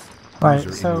 Right, User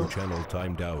in so your channel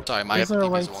timed out. Sorry, my is there a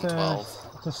way PB is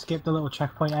 112. to skip the little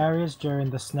checkpoint areas during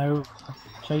the snow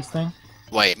chase thing?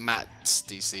 Wait, Matt's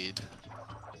DC'd.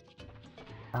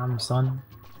 Damn, son.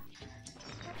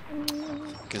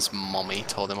 Because mommy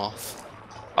told him off.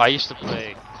 I used to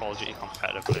play Call of Duty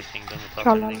competitively Kingdom without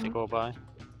Hello. anything to go by.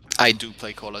 I do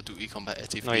play Call of Duty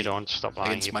competitively. No, you don't. Stop lying.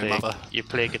 Against You my play, mother. you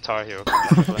play Guitar Hero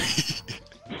competitively.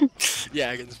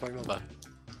 Yeah, against my mother.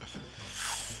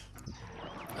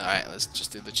 Alright, let's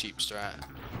just do the cheap strat.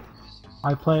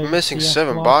 I play. I'm missing CS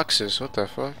 7 One. boxes. What the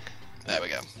fuck? There we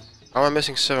go. How am I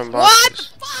missing 7 What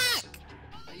boxes? the fuck?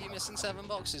 Are you missing 7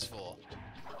 boxes for?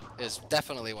 Is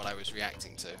definitely what I was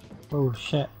reacting to. Oh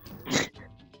shit.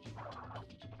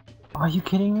 Are you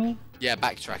kidding me? Yeah,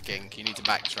 backtracking. You need to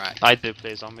backtrack. I do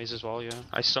play zombies as well, yeah.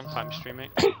 I sometimes stream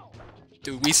it.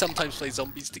 Dude, we sometimes play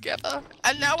zombies together,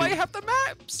 and now I have the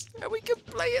maps, and we can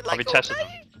play it like Have you all tested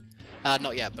day. them?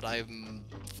 Not yet, but I've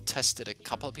tested a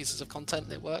couple of pieces of content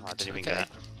that worked. I didn't even okay. get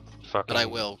it. Fucking But I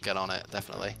will get on it,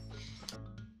 definitely.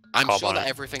 I'm Cob sure on that it.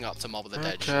 everything up to Mob of the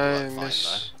Dead should Okay, work fine, though.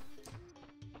 miss.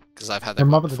 Because I've had The that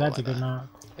Mob one of the before Dead's a like good that. map.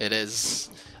 It is.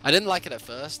 I didn't like it at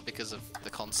first because of the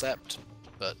concept,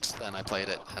 but then I played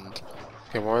it, and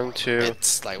Okay, 1, 2,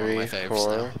 it's like one of 3, my favourites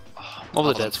 4, now. Mob of Other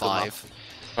the than Dead's good map. 5. 5,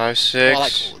 Oh, I like 6.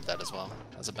 Call of the Dead as well,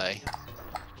 as a bay.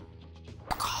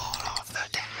 Call of the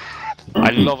Dead. I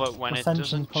love it when it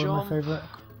Ascension's doesn't probably my jump. favourite.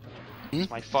 It's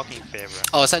my fucking favourite.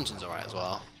 Oh, Ascension's alright as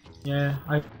well. Yeah,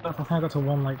 I think I got to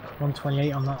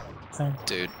 128 on that thing.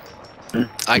 Dude,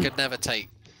 I could never take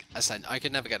I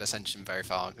could never get Ascension very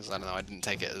far because I don't know. I didn't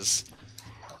take it as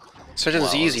Surgeon's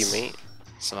well easy, as mate.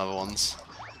 some other ones.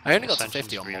 I only got to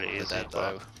Ascension's 50 on really Mob of the easy, Dead but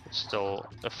though. it's still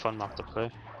a fun map to play.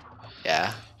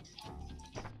 Yeah.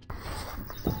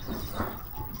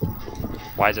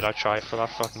 Why did I try for that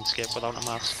fucking skip without a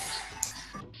mask?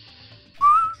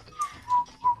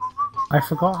 I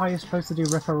forgot how you're supposed to do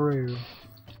Ripperoo.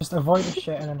 Just avoid the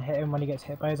shit and then hit him when he gets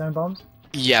hit by his own bombs.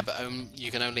 Yeah, but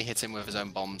you can only hit him with his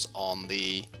own bombs on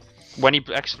the. When he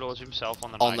explodes himself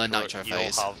on the On the nitro, nitro you'll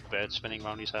phase. have birds spinning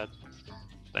around his head.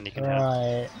 Then you can hit.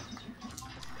 Right.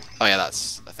 Oh yeah,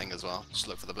 that's a thing as well. Just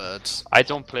look for the birds. I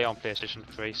don't play on PlayStation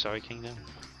 3, sorry Kingdom.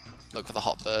 Look for the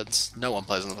hot birds. No one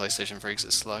plays on the PlayStation 3 because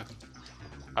it's slow.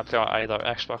 I play on either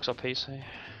Xbox or PC.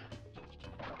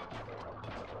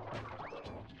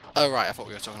 Oh right, I thought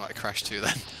we were talking about Crash 2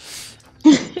 then.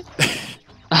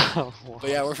 But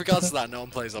yeah, with regards to that, no one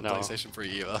plays on No. PlayStation 3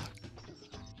 either.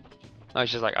 No,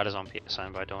 it's just like added on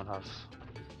PSN, but I don't have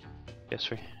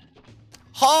PS3.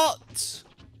 Hot!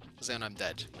 Then I'm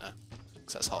dead. No,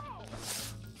 because that's hot.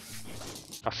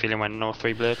 I feel it when no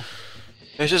 3-blade.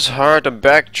 It's just hard to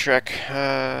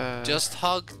backtrack. Just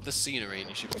hug the scenery and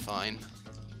you should be fine.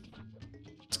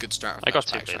 It's a good strat for I got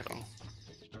that 2-blade backtracking.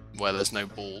 Where there's no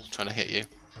ball trying to hit you.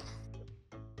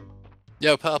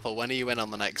 Yo, Purple, when are you in on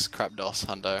the next Crap DOS,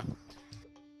 Hundo?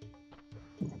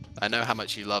 I know how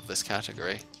much you love this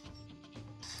category.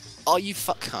 Oh, you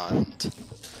fuck cunt.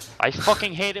 I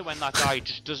fucking hate it when that guy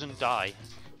just doesn't die.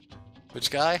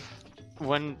 Which guy?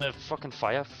 When the fucking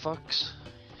fire fucks,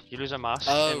 you lose a mask.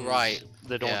 Oh, and right.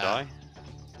 They don't Yeah. die.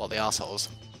 Well, the assholes.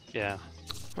 Yeah.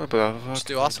 What the fuck? Just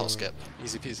do arsehole skip.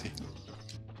 Easy peasy.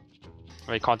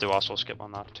 Well, you can't do arsehole skip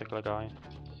on that particular guy.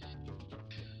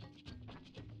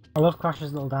 I love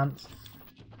Crash's little dance.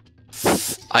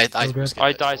 I good. skip Oh,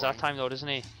 he it, dies boring. that time though, doesn't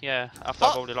he? Yeah, after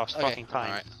I've already lost Okay, fucking time.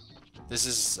 alright. This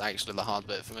is actually the hard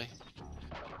bit for me.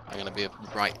 I'm gonna be a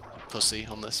right pussy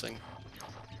on this thing.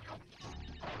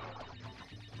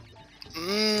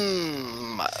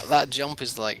 That jump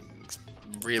is like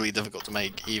really difficult to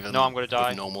make even No, I'm gonna die.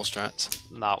 with normal strats.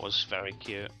 That was very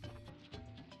cute.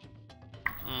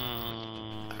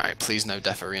 Alright, please no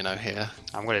Deferino here.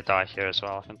 I'm gonna die here as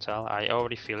well, I can tell. I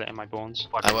already feel it in my bones.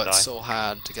 I'm I gonna worked die. so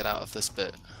hard to get out of this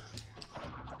bit.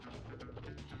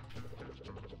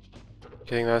 I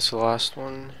think that's the last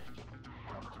one.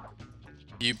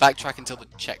 You backtrack until the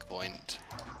checkpoint.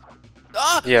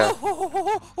 Ah! Yeah.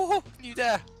 Oh, you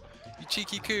dare! You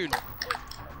cheeky coon!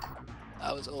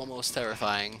 That was almost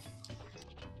terrifying.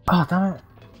 Oh, damn it.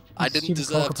 I didn't Stupid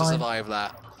deserve to porcupine. survive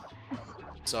that.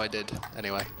 So I did,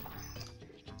 anyway.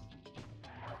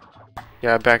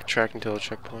 Yeah, I backtrack until the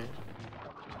checkpoint.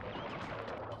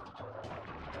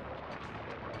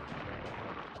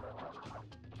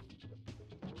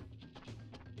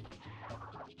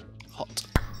 Hot.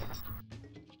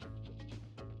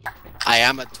 I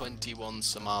am at 21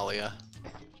 Somalia.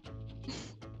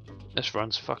 This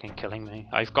run's fucking killing me.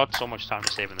 I've got so much time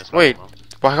to save in this Wait. level.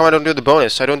 Well, how come I don't do the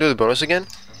bonus? I don't do the bonus again?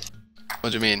 What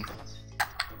do you mean?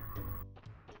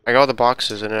 I got all the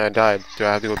boxes and then I died. Do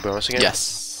I have to do a bonus again?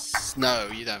 Yes. No,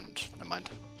 you don't. Never mind.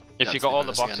 If you That's got the all the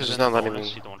bonus again. boxes It's in the not letting bonus,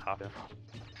 me- you don't have to.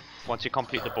 Once you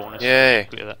complete the bonus, Yay. you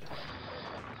clear that.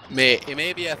 Mate, it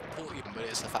may be a Pokemon, but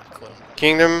it's a fat quill.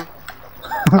 Kingdom,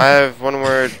 I have one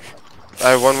word.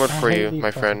 I have one word I for hate you, these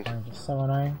my friend. porcupines, it's so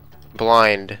annoying.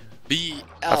 Blind.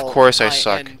 B-L-I-N-D. Of course I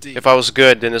suck. If I was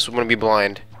good, then this wouldn't be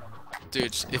blind.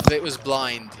 Dude, if it was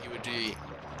blind, you would do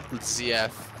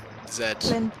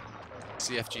ZFZ. Lynn.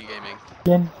 CFG Gaming.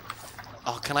 Lynn,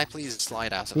 Oh, can I please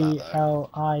slide out of that though?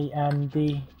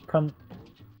 B-L-I-N-D, cunt.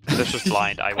 If this was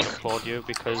blind, I would applaud you,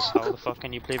 because how the fuck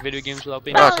can you play video games without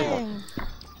being Ah,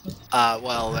 blind?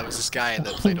 Well, there was this guy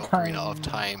that played Ocarina of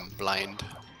Time blind.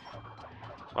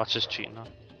 That's just cheating, huh?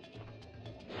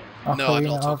 No, I'm Ocarina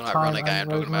not of talking about Time running guy, I'm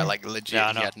talking about Rosemary. like legit, Yeah, I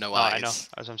he know. had no I eyes. know.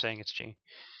 As I'm saying, it's cheating.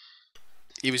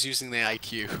 He was using the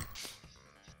IQ.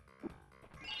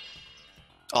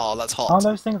 Oh, that's hot. Aren't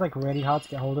those things like really hard to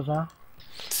get hold of now?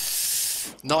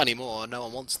 Not anymore, no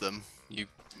one wants them.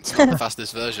 It's not the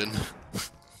fastest version.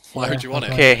 Why would you want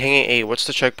it? Okay, hanging 8. What's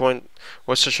the checkpoint?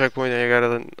 What's the checkpoint that I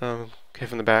gotta hit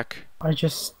from the back? I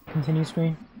just continue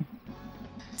screen.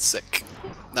 Sick.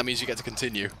 That means you get to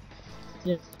continue.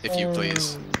 Yeah. If you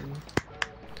please.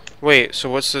 Wait, so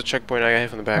what's the checkpoint I got hit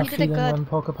from the back? You did it Feeling good, when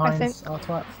porcupines are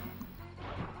twats.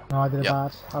 No, I did it Yep.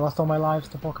 bad. I lost all my lives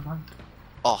to porcupine.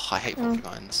 Oh, I hate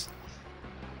porcupines.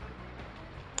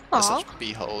 They're Aw. such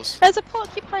b-holes. There's a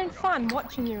porcupine fan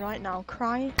watching you right now,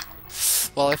 cry.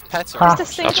 Well, if pets Ah. are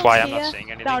Just a single That's why I'm tear not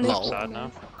saying anything. down I'm his sad now.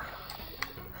 nose.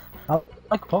 I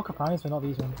like porcupines, but not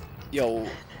these ones. Yo,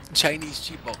 Chinese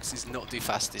cheat box is not the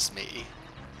fastest, matey.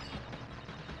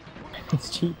 It's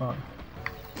cheap, man.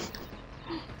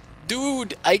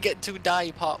 Dude, I get to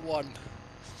die part 1.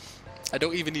 I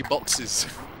don't even need boxes.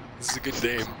 This is a good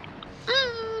game.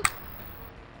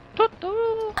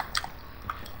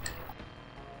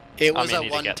 It I was may a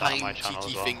need to get that on my one-time channel cheeky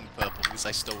as well. thing, purple, because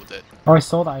I stole it. Oh, I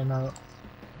saw that in the...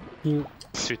 You...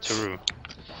 Tutaru.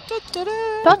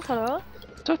 Totoro.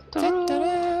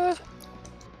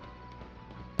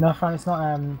 No, Fran, it's not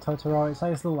Totoro, it's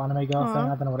like this little anime girl thing,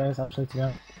 Aw. I don't know what it is actually, to be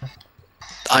honest.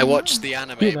 I watched the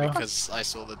anime You know. because I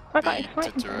saw the I got it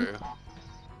right. Totoro.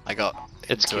 I got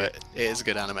It's into cute. it. It is a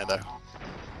good anime though.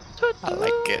 I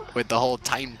like it. With the whole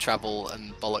time travel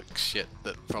and bollocks shit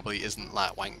that probably isn't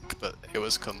that wank, but it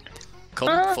was fun.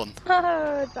 Fun.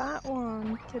 Oh, that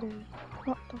one. Didn't.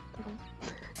 Not Totoro.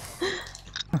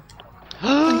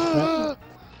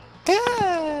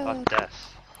 What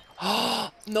death.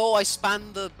 No, I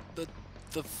spanned the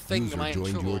thing. User Am I in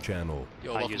joined trouble? your channel.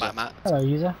 Yo, Hi, welcome user. back, Matt. Hello,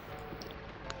 user.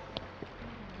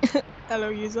 Hello,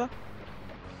 user.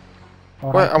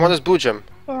 What? I want this blue gem.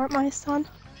 Alright, my son.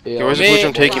 Yeah, where's the blue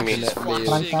gem taking me?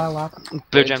 Blind fire lab.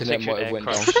 Blue gem internet takes you might to have air went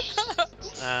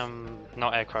crash.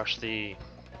 Not air crash, the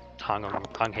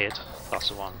hang hate. That's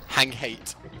the one. Hang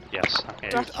hate. Yes, hang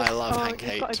hate. Dude, I love oh, hang you've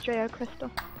hate. got a JO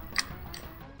crystal.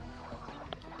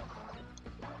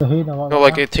 So who know what No, was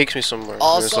like that? it takes me somewhere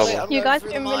Oh, in this sorry, level. I'm You going guys are through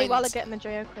the doing really well at mines. getting the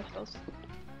JO crystals.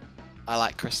 I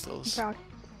like I'm crystals. proud.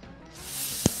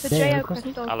 The JO JO crystal?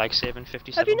 crystal. I like saving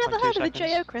 57.2 Have you never heard of the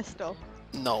seconds. JO crystal?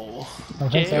 No. I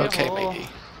think so. Yeah. Okay, Oh. matey.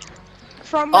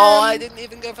 From Oh, I didn't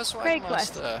even go for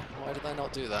Craigslist. Swagmaster. Why did I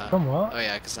not do that? From what? Oh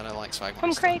yeah, because I don't like Swagmaster.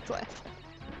 From Craigslist.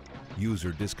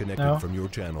 User disconnected No. from your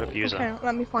channel. User. Okay,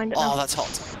 let me find it Oh, now. that's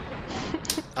hot.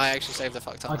 I actually saved the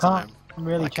fucked I up can't time.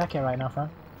 really Like- check it right now, Fran.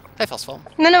 Hey, Phosphom.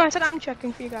 No, I said I'm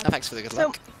checking for you guys. Thanks for the good So-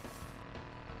 luck.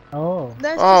 Oh.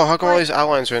 There's Oh, this, how come all like, these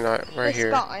outlines are not right this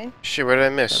here? guy. Shit, where did I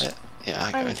miss? Got it? Yeah,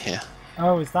 I go in here.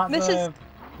 Oh, is that This the... is-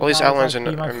 All these guy who's outlines like,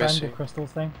 are Be My are Friend missing. with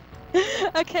Crystals thing?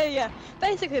 Okay, yeah.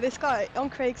 Basically, this guy on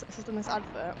Craigslist has done this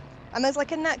advert, and there's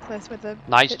like a necklace with a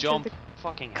Nice picture of jump. the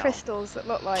Fucking hell. crystals that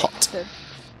look like Hot.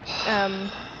 the, um,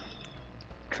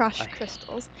 crash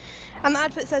crystals. And the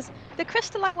advert says, the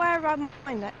crystal I wear around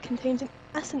my neck contains an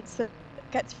essence that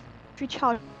gets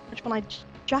recharged when I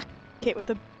jack it with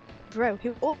a bro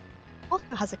who also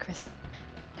has a crystal.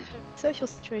 Social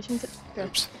situations, etc.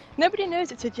 Nobody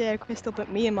knows it's a JO crystal but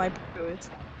me and my bros.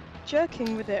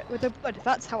 Jerking with it with a bud,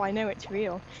 that's how I know it's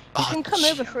real. You can come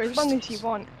over for as long as you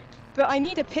want, but I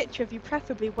need a picture of you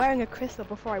preferably wearing a crystal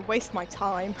before I waste my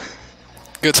time.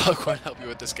 Good luck, won't help you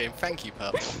with this game. Thank you,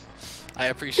 Purple. I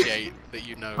appreciate that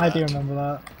you know I that. do remember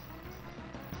that.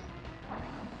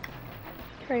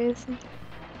 Crazy.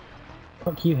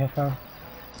 Fuck you, Hippo.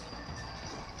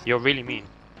 You're really mean.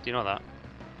 Do you know that?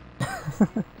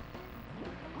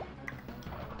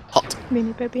 Hot.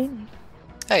 Mini Bobini.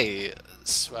 Hey,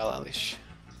 Swell Alish.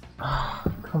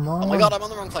 Come on. Oh my god, I'm on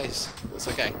the wrong place. It's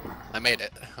okay. I made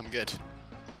it. I'm good.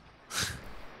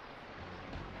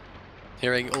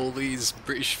 Hearing all these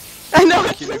British I know.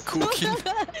 cooking.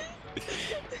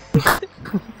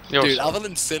 Dude, other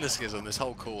than cynicism, this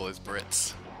whole call is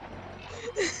Brits.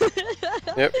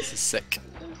 Yep. This is sick.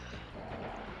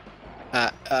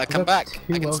 Come back.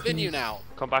 I can spin you now.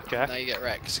 Come back, Jack. Now you get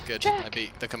wrecked. Good. Jack. I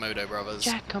beat the Komodo brothers.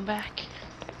 Jack, come back.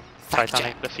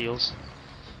 Titanic, the feels.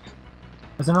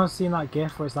 Has anyone seen that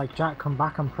gif where it's like, Jack, come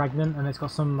back, I'm pregnant, and it's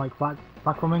got some like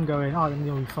black woman going, oh, then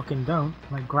you fucking don't,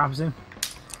 and, like grabs him.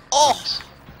 Oh!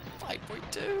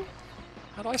 5.2?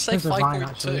 How do I say There's a Vine,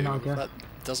 actually, 5.2? not a GIF. That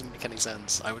doesn't make any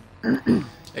sense. I would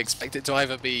expect it to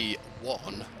either be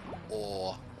 1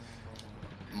 or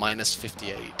minus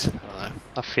 58. I don't know.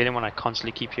 That feeling when I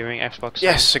constantly keep hearing Xbox.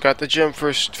 Yes, I got the gem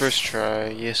first try.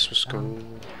 Yes, let's go.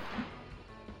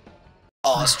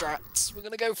 Oh, strats! We're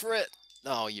gonna go for it!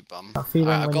 Oh, you bum. That feeling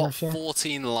I've when you got have shit.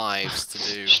 14 lives to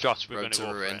do. Strats, we're Road going to to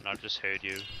go for it, Ruin. and I just heard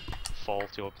you fall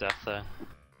to your death there.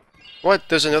 What?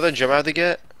 There's another gem I have to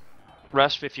get?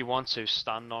 Rest, if you want to,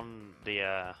 stand on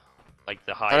the, like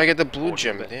the high. How do I get the blue podium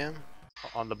gem? bit Damn.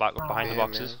 On the back, behind the Yeah,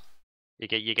 boxes. man.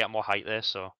 You get more height there,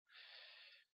 so.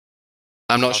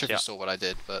 I'm not Oh, sure if yeah. you saw what I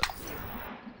did, but...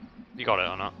 You got it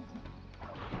or not?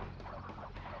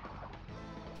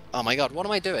 Oh my god, what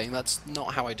am I doing? That's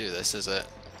not how I do this, is it?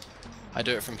 I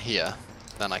do it from here,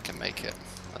 then I can make it.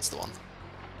 That's the one.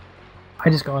 I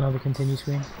just got another continue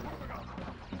screen.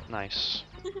 Nice.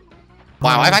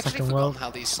 Wow, Oh, I've the actually second forgotten world.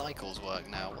 how these cycles work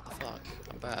now. What the fuck?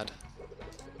 I'm bad.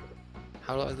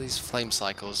 How are these flame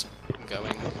cycles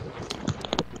going?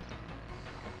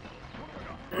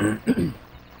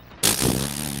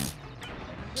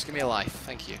 Just give me a life,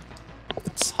 thank you.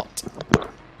 It's hot.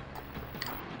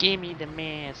 Give me the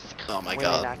mask. Oh my Wait,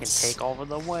 god. I can take over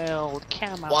the world.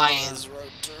 Come on. Why is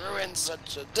Road to Ruin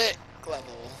such a dick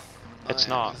level? It's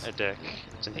not a dick.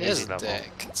 It's an It is easy a level.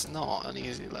 dick. It's not an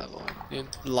easy level. You're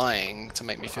lying to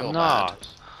make me feel I'm bad. not.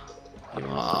 You I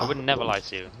are. would never lie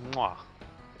to you. Mwah.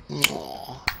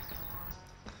 Aw.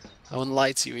 I wouldn't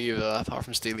lie to you either, apart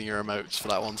from stealing your remotes for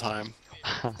that one time.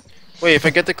 Wait, if I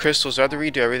get the crystals, do I have to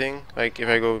redo everything? Like, if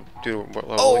I go do what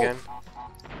level Oh! again?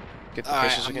 Get the Alright,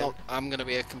 crystals again? I'm gonna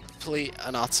be a complete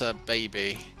and utter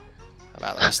baby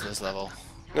about the rest of this level.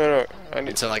 No, I need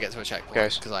Until I get to a checkpoint,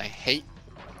 Guys. because I hate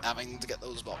having to get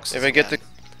those boxes. If I get the again.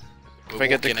 if We're I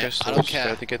get the walking it. crystals, I don't care. I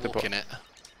have to get the Walk in it.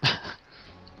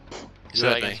 Say that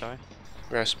Ready? again, sorry.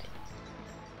 Rasp.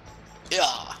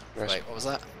 Yeah. Rest. Wait, what was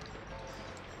that?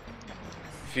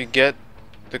 If you get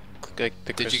the like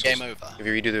the Did you crystals, game over? if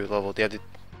you redo the level, they have to.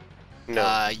 No.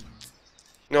 Uh,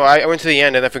 No, I went to the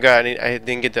end and I forgot. I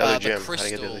didn't get the other the gem. How to crystal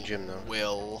get the other gem though?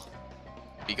 will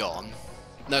be gone.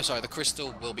 No, sorry, the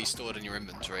crystal will be stored in your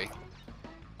inventory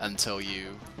until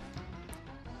you.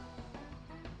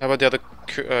 How about the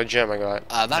other gem I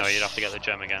got? No, you'd have to get the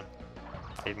gem again.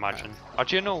 I imagine. Oh,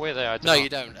 do you know where they are? No, you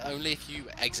don't. Only if you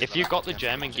exit. If you got the map,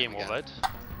 gem you and have to game find over it,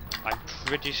 I'm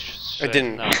pretty sure. I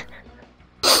didn't. No.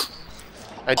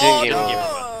 I didn't Oh, game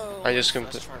no! over. I just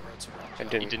Let's complete. try Road to Ruin. I You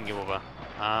didn't. didn't game over.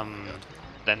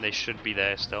 Then they should be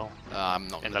there still I'm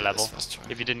not in gonna the do this level. first try.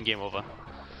 If you didn't game over,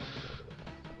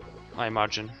 I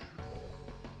imagine.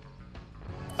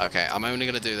 Okay, I'm only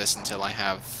gonna do this until I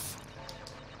have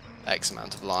X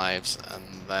amount of lives, and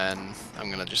then I'm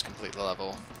gonna just complete the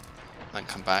level, and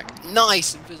come back.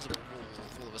 Nice! Invisible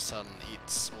wall all of a sudden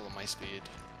eats all of my speed.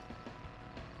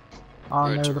 Oh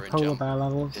Road no, to the Ruin polar jump bear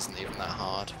levels. Isn't even that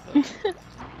hard. But...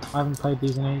 I haven't played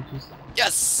these in ages.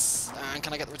 yes! And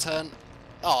can I get the return?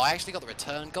 Oh, I actually got the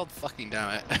return. God fucking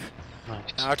damn it! Nice.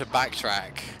 Now I have to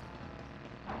backtrack.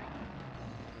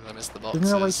 I missed the boxes.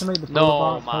 Isn't there a way to make the No,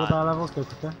 polar bear man. levels go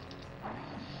quicker?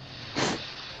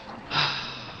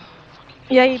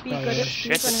 Yeah, you'd be Oh, good yeah. at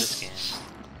Shit at speedrunning. this game.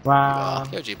 Wow.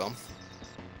 Yo, G-bomb.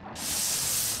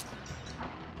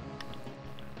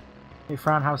 Hey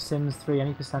Fran, how's Sims 3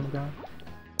 any percent going?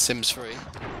 Sims 3.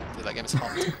 Dude, that game is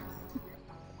hot.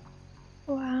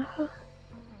 Wow.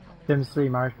 Sims 3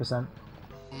 marriage percent.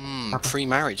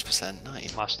 Pre-marriage percent,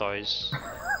 nice. My story's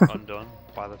undone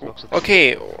by the looks of things.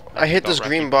 Okay, I hit got this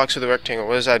green box with the rectangle.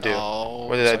 What does that do? Oh,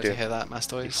 What did I sorry do? to hear that, You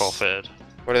Mastoids. forfeited.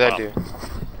 What did I Wow. do?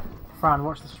 Fran,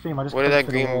 watch the stream. I just What did clicked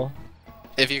that through the green- wall.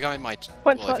 If you go in my,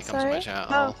 What- well, if you come to my sorry? chat,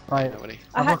 Oh. I'll Right. nobody.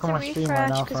 I I've had looked to on my stream right refresh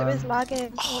now, because it was Fran.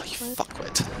 lagging. Oh, you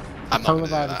Awkward. fuckwit. I'm not Total gonna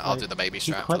do bad that. is I'll like, do the baby You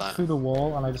strap for clicked that. through the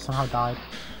wall and I just somehow died.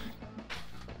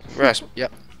 Rasp.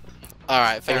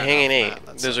 Alright, fair In hanging enough, 8,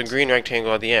 that there's a sucks. green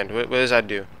rectangle at the end. What does that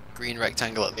do? Green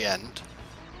rectangle at the end.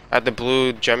 At the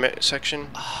blue gem section?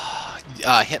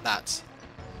 Hit that.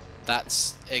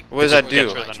 That's. What does that Get do?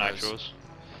 through the nitros.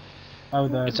 Oh,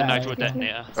 the It's a nitro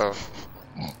detonator. detonator.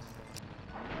 Oh.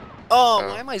 Oh, Oh.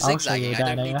 why am I I'll show you zigzagging? a I don't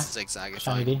need detonator. to zigzag if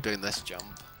Shiny. I'm doing this jump.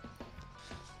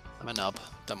 I'm a nub.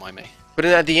 Don't mind me. But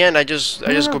then at the end, I just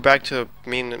go back to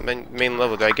main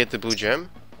level. Do I get the blue gem?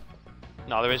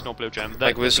 No, there is no blue gem.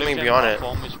 Like, The there's blue something gem beyond it.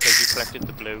 platform is because you collected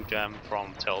the blue gem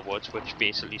from Tillwoods, which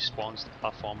basically spawns the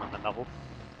platform and the level.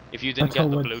 If you didn't get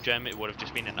the Tillwood. blue gem, it would have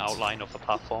just been an outline of the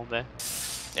platform there,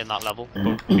 in that level.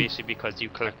 Mm-hmm. But basically, because you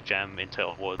collect gem in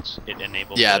Tillwoods, it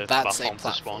enables Yeah, the that's a platform to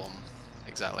platform. spawn.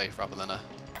 Exactly, rather than a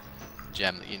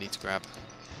gem that you need to grab.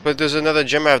 But there's another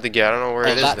gem I have to get. I don't know where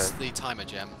it is that's then. the timer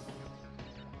gem.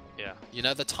 Yeah. You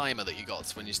know the timer that you got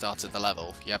when you started the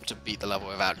level? You have to beat the level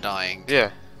without dying.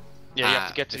 Yeah. Yeah, you have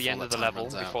to get to the before end the of the time level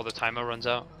runs out. before the timer runs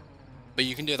out. But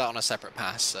you can do that on a separate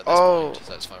pass at this Oh. point,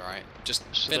 so it's fine, right? Just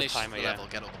So the finish timer, the yeah. level,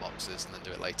 get all the boxes, and then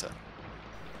do it later.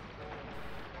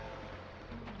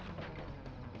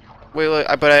 Wait,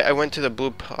 but I went to the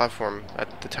blue platform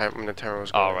at the time when the timer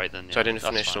was going. Oh, right then, So I yeah, didn't that's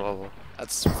finish the fine. level.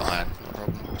 That's fine, no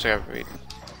problem. So I have to read.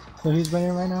 So who's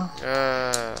winning right now?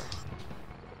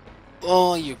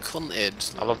 Oh, you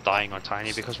cunted. I love dying on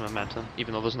Tiny because of momentum,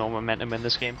 even though there's no momentum in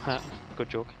this game. Ha, good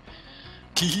joke.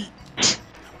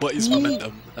 What is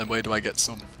momentum, and where do I get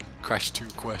some? Crash 2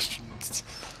 questions.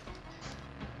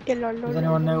 Does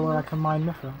anyone know where I can mine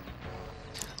Mithril?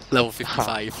 Level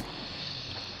 55.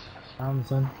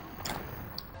 Son.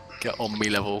 Get on me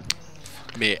level.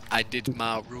 Mate, I did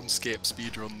my RuneScape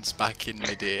speedruns back in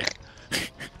my day.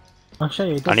 I'll show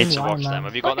you. It I does need in to the watch Iron them. Man.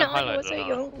 Have you got them Fucking I was highlighted a or not?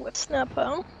 young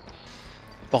whippersnapper.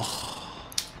 Oh,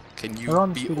 can They're you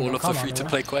on beat speed all enough, of the come on,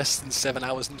 free-to-play quests in 7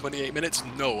 hours and 28 minutes?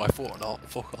 No, I thought not.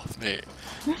 Fuck off, mate.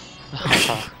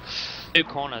 2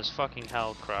 corners, fucking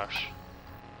hell, Crash.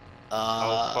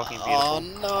 fucking Oh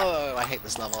beautiful. no, I hate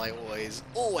this level. I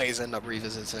always end up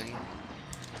revisiting.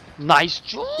 Nice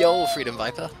job! Yo, Freedom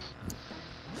Viper.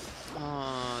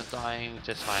 Dying,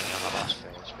 just hiding on the last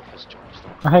phase because George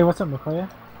Oh, hey, what's up, Makoya?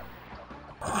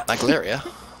 Maglaria.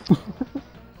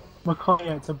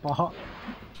 Makoya, it's a bot.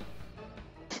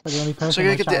 But the only person So you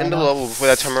in gotta my get the chat end of right the now- level before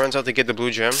that timer runs out to get the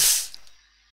blue gem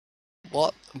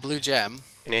What? Blue gem?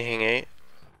 in Hang 8?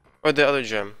 Or the other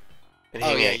gem in Oh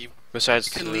Hang yeah, 8? you Besides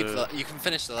can leave the. You can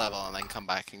finish the level and then come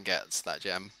back and get that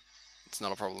gem. It's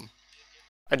not a problem.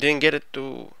 I didn't get it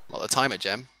to... Well, the timer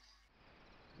gem.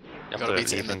 You gotta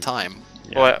beat it in the time.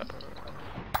 What?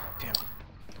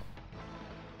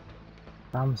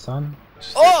 Damn, son.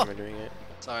 Oh! Am I doing it?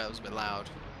 Sorry, that was a bit loud.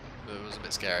 It was a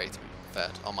bit scary to be fair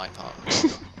on my part.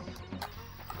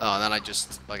 Oh, and then I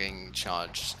just fucking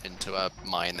charged into a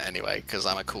mine anyway, because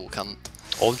I'm a cool cunt.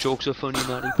 All jokes are funny,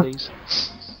 Matty, please.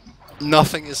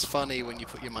 Nothing is funny when you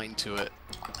put your mind to it.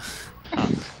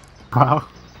 Wow.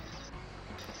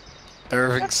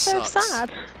 Everything That's so sucks.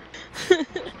 sad.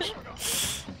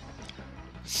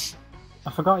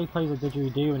 I forgot he plays a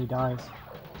didgeridoo when he dies.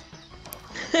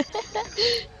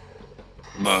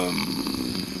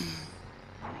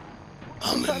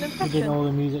 I've got an He did impression. all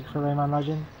the music for Rayman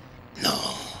Legend. No.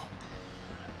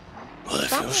 Well, I That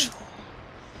feel one. so.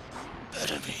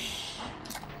 Better be.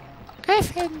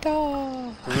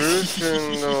 Gryffindor!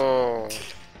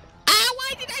 Gryffindor! Ah,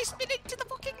 why did I spin it to the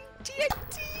fucking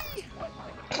TNT?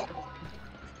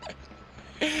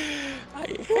 I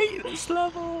hate this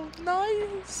level.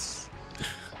 Nice.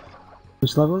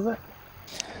 Which level is it?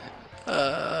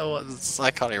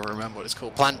 I can't even remember what it's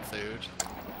called. Plant food.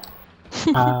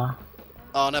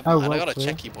 Oh, never Oh, mind. I got a World 3.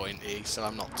 checky point E, so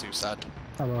I'm not too sad.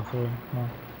 Level 3, yeah.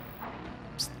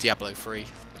 It's Diablo 3.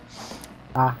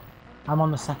 I'm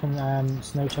on the second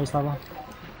snow chase level.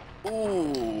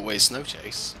 Ooh, wait, Snow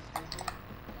Chase.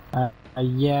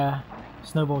 Yeah,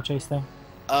 snowball chase thing.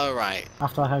 Oh, right.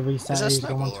 After I have reset, Is it a it's gone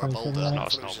snowball or a 127 boulder? No,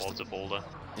 minutes. snowball's a boulder.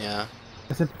 Yeah.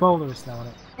 It's a boulder with snow on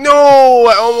it. No!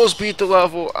 I almost beat the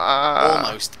level! Ah.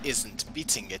 Almost isn't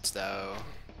beating it, though.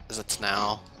 Is it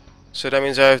now? So that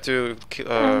means I have to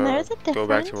there's a go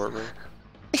back to difference. work.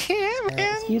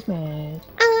 Excuse me.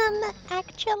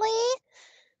 actually.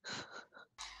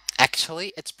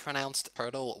 Actually, it's pronounced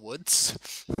Turtle Woods.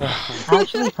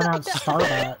 Actually pronounced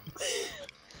Starbucks.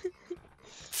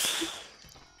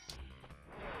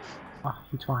 Oh,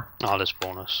 you twat. Oh, this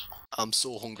bonus. I'm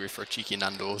so hungry for a cheeky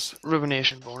Nando's.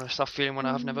 Ruination bonus. That feeling when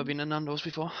I've never been to Nando's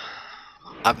before.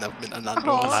 I've never been to Nando's.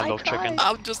 Oh, I love chicken.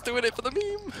 I'm just doing it for the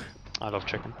meme. I love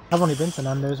chicken. I've only been to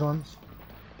Nando's once.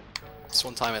 This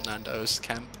one time at Nando's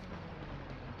camp.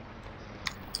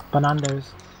 Banandos.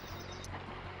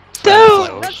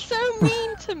 Don't! That's so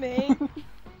mean to me.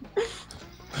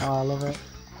 Oh, I love it.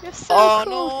 You're so Oh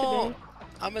cool to no! me.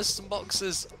 I missed some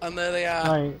boxes, and there they are.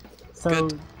 Right, so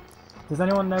Good. does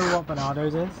anyone know what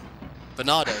Bernardo's is?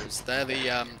 Bernardo's, they're the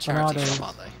charity Bernardo's. shop,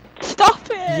 aren't they? Stop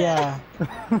it! Yeah.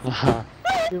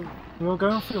 we were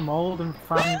going through mold and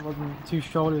Fran wasn't too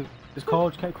sure what it was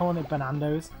called. She kept calling it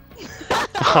Bernardo's.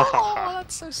 Oh,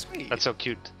 that's so sweet. That's so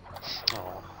cute.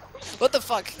 Oh. What the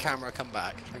fuck, camera, come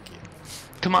back. Thank you.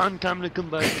 Come on, camera, come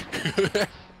back.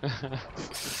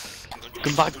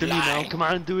 Come back to me now. Come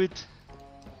on, do it.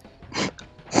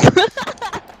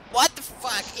 What the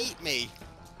fuck? Eat me.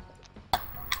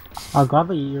 I'll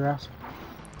gladly eat your ass,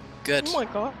 Good. Oh my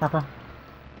god. Pepper.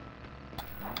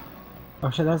 Oh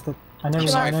shit, there's the. I know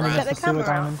Should I I know get there's the the sewer camera out?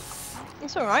 diamond.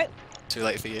 It's alright. Too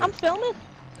late for you. I'm filming.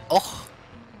 Oh.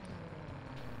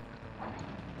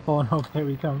 Pornhub, here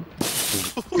we come.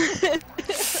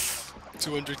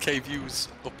 200k views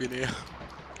up in here.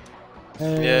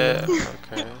 Yeah,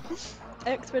 okay.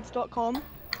 Experts.com.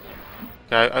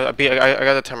 Yeah, I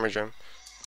got a timer gem.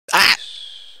 Ah!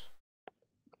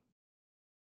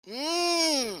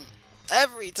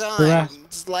 Every time. Yeah.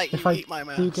 It's like If you I eat my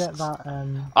mouse. do get that,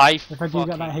 if I do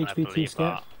get that HBT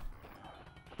skip,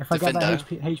 if I get that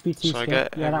HBT So I skip,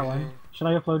 get yeah, that everything. one. Should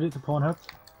I upload it to Pornhub?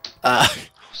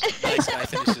 Nice guy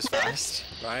finishes first,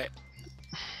 right?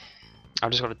 I've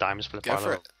just got a diamond split Go by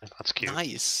for it. That's cute.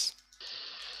 Nice.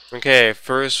 Okay,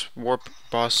 first warp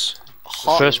boss.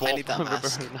 Hot. First I warp. need that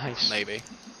mask. Nice. Maybe.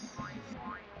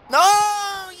 No,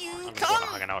 you I'm going can't.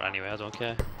 hanging out anyway. I don't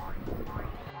care.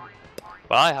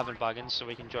 Well, I haven't bargains, so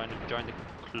we can join the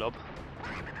club.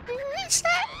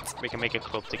 We can make a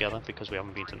club together because we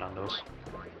haven't been to Nando's.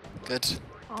 Good.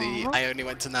 Aw. I only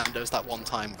went to Nando's that one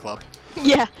time club.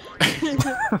 Yeah. Turns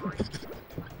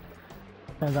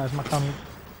out it's my tummy.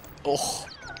 Oh.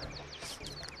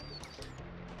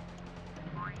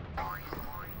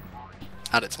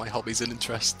 Add it to my hobbies and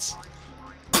interests.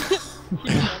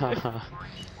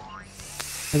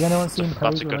 Has anyone seen That's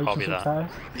Code's a good hobby, relationship that.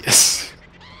 status? Yes.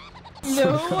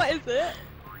 No, what is it?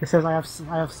 It says I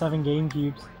have 7 game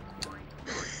cubes.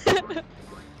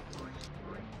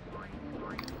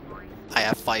 I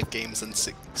have 5 games and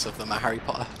 6 of them are Harry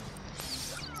Potter.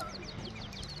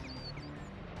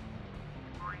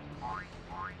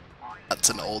 That's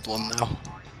an old one now.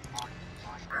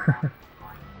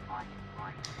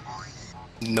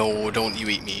 No, don't you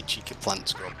eat me, cheeky plant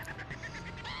scrub.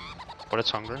 But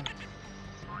it's hungry.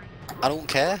 I don't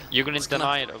care. You're gonna It's gonna-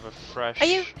 deny it of a fresh. Are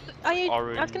you? I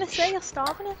was gonna say orange. you're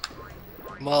starving it.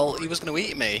 Well, he was gonna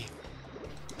eat me,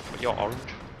 But you're orange.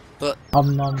 but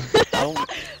Nom. I don't.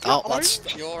 Oh,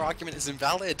 that's your argument is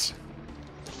invalid.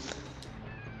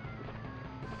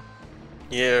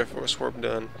 Yeah, first warp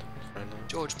done. Finally.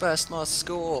 George Best must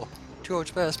score.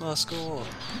 George Best must score.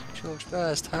 George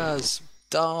Best has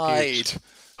died.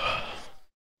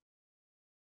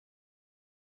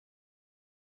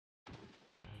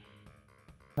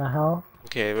 The hell?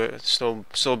 Okay, but Snow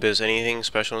Biz. Anything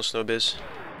special in Snow Biz?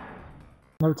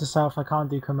 Note to self, I can't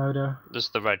do Komodo. This is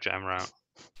the red gem route.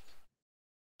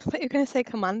 I thought you were gonna say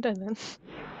commander then.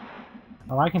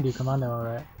 Oh, I can do Commando,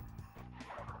 alright.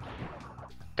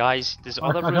 Guys, there's I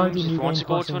other can't rooms. do If New you want to Game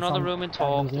go Plus to in another some room and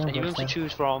talk, there's museum many rooms to website.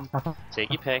 choose from. Take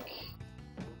your pick.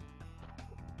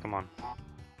 Come on.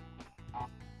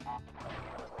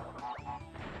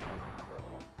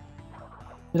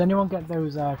 Did anyone get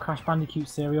those Crash Bandicoot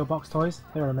cereal box toys?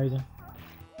 They were amazing.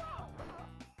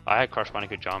 I had Crash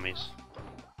Bandicoot jammies.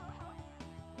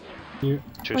 Cute.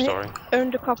 True Wait. story.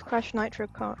 Undercroft Crash Nitro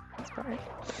Kart. That's right.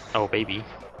 Oh baby.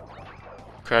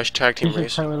 Crash Tag You Team should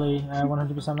Race. totally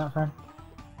 100% that, friend.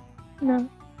 No.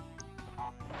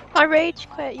 I rage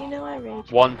quit. You know I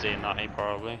rage. One day in that day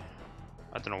probably.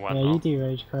 I don't know when. Yeah, though. you do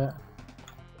rage quit.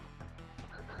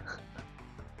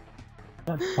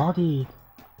 That body.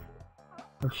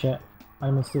 Oh shit, I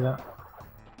missed do that.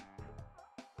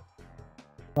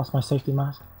 Lost my safety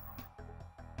mask.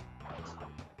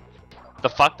 The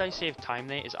fact I saved time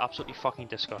there is absolutely fucking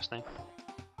disgusting.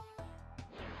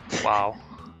 Wow.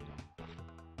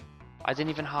 I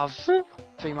didn't even have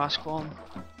 3 masks on.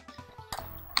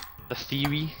 the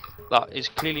theory that is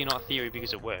clearly not a theory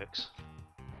because it works.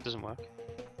 It doesn't work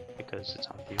because it's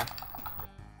not a theory.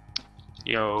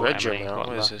 Yo, Red Emily, gym now.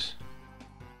 What is this?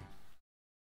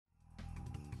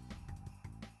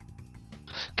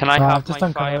 Can I I've have just my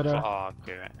done firefly? Komodo. Oh,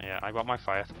 okay. Yeah, I want my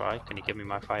firefly. Can you give me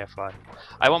my firefly?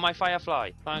 I want my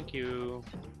firefly. Thank you.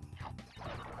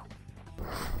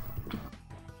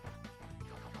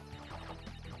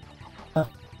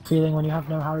 Feeling when you have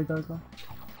no Haribo?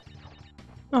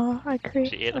 Oh, I agree.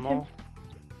 She ate them all.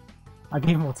 I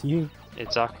gave them all to you.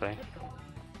 Exactly.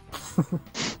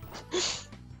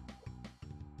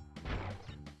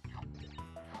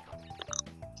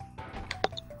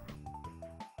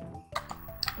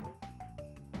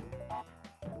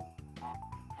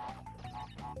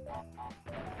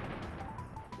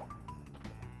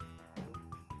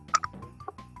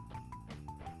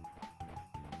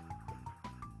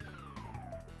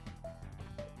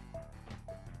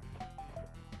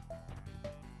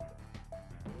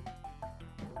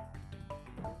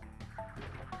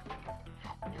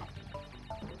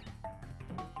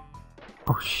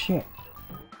 Oh shit.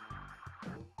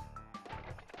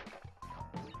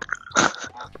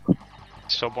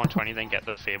 Sub 120, then get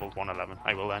the fabled 111.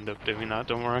 I will end up doing that.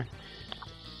 Don't worry.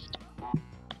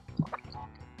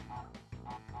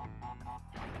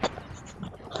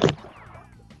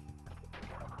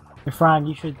 Fran,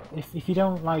 you should, if you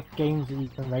don't like games that you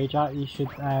can rage at, you should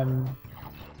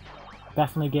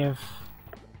definitely give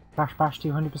Crash Bash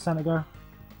 200% a go.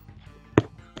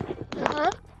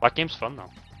 Huh? That game's fun though.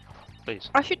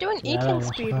 Please. I should do an Yeah, eating that's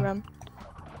speed fun.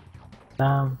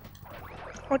 run.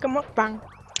 Like a mukbang.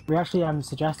 We actually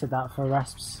suggested that for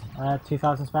Resp's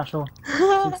 2000 special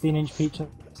 16-inch pizza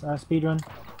speedrun.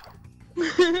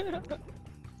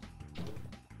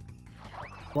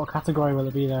 What category will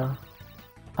it be though?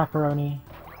 Pepperoni?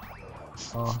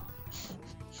 Or...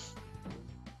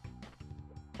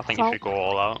 I think you should go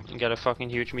all out and get a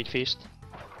fucking huge meat feast.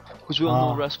 Because we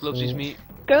all know Rest loves his meat.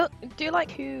 Go do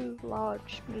like who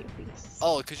large meat feasts.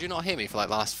 Oh, could you not hear me for like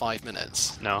the last 5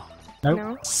 minutes? No. Nope.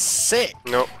 No. Sick!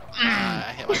 Nope.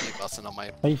 I hit my big button on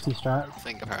my Safety strat.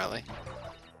 thing apparently.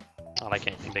 I like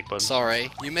anything big button. Sorry,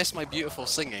 you missed my beautiful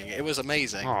singing. It was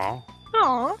amazing. Aww.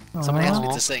 Aww. Somebody asked me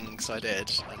Aww. to sing, so I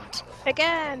did. And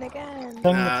Again. Sing the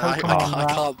Pokemon I rap.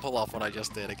 can't pull off what I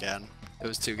just did again. It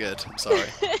was too good. I'm sorry.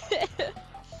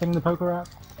 Sing the poker rap.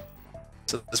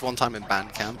 So there's one time in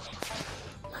band camp.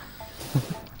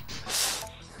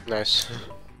 Nice.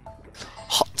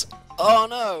 Hot. Oh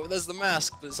no, there's the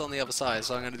mask, but it's on the other side,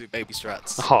 so I'm gonna do baby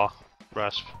strats. Oh,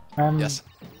 Rasp. Yes.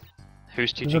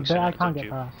 Who's There's a teaching bit I Cinnamon can't to get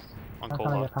do past. on I Cold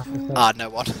can't get Hard? past this bit. Ah, no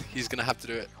one. He's gonna have to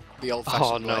do it the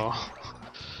old-fashioned Oh no. way.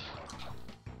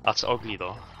 That's ugly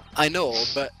though. I know,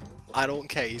 but I don't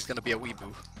care. He's gonna be a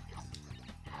weeboo,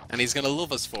 and he's gonna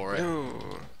love us for it. No.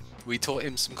 We taught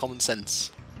him some common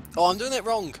sense. Oh, I'm doing it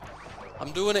wrong.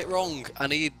 I'm doing it wrong. I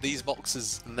need these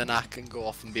boxes, and then I can go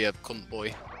off and be a cunt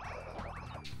boy.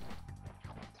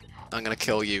 I'm gonna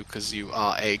kill you because you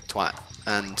are a twat,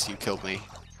 and you killed me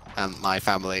and my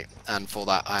family, and for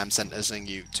that I am sentencing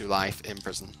you to life in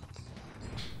prison.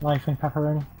 Life in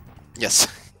pepperoni. Yes.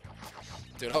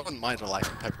 Dude, I wouldn't mind a life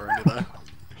in pepperoni though.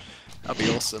 That'd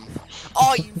be awesome.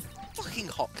 Oh, you fucking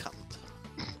hot cunt.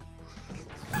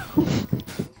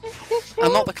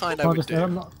 I'm not the kind I I'll would just, do.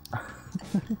 I'm not...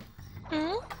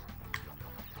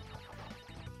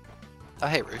 Oh,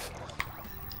 hey, Ruth.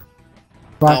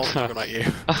 Black. Oh, looking at you.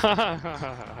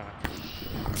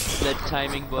 Good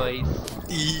timing, boys.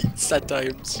 Sad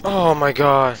times. Oh my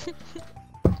god.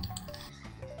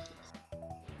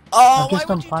 Oh, I've just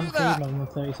why done would you plan do food that? number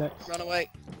 36. Run away.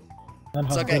 Then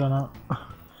It's how okay. good or not. I'm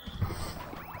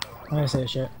gonna say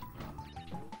shit.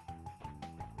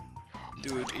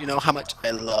 Dude, you know how much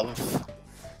I love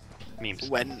Memes.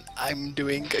 when I'm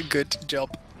doing a good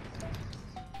job.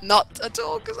 Not at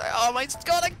all, because I always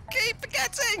gotta keep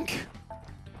forgetting!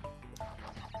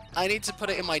 I need to put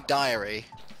it in my diary.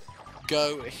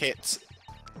 Go hit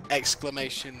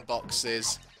exclamation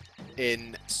boxes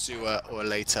in sewer or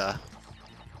later.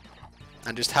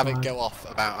 And just have it go off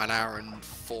about an hour and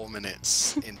 4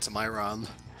 minutes into my run.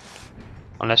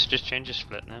 Unless you just change your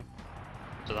split name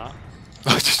to that.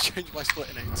 I just changed my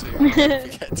split name too. Don't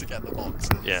forget to get the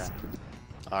boxes. Yeah.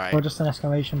 Alright. Or just an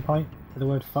exclamation point with the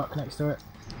word fuck next to it.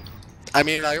 I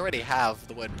mean, I already have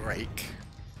the word break.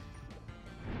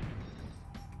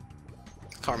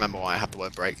 Can't remember why I have the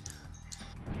word break.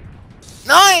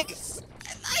 Nice!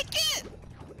 I like it!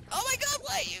 Oh my god,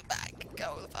 why are you back?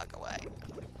 Go the fuck away.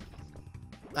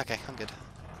 Okay, I'm good.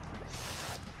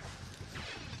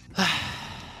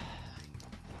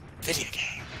 Video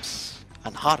games.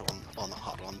 And hard ones. Well, not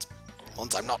hard ones.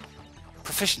 Ones I'm not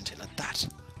proficient in at that.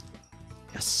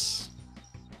 Yes.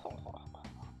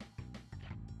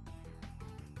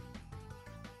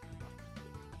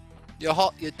 You're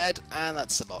hot, you're dead, and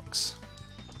that's the box.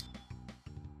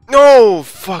 No!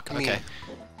 Fuck me. Okay.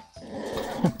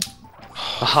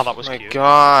 Ah, that was My cute.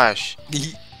 gosh.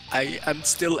 I am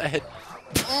still ahead.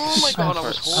 Oh my god, I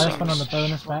was I holding just went on the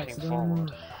bonus by fucking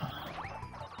forward. accident.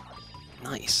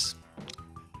 Nice.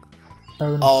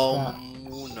 Bonus Oh back.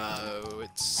 no,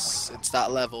 it's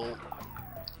that level.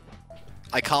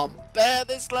 I can't bear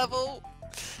this level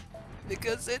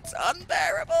because it's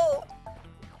unbearable.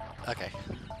 Okay.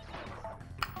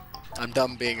 I'm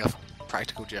done being a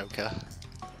practical joker.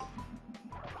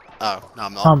 Oh, no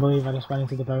I'm not. Can't believe I just went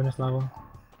into the bonus level.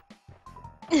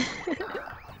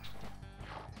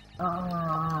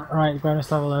 Right,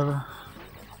 bonus level over.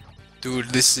 Dude,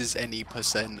 this is any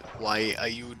percent. Why are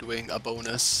you doing a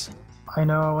bonus? I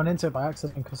know, I went into it by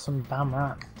accident because some damn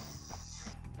rat.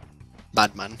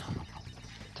 Badman.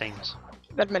 Things.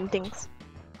 Redmond things.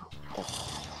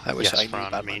 Oh, I wish Yes, I knew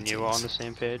Fran, Badman me and you are on things. the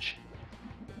same page.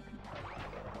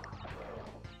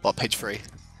 What, page 3?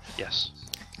 Yes.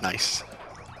 Nice.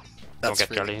 Don't get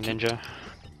really jelly, ninja.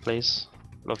 Please.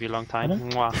 Love you long time.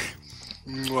 Pardon? Mwah.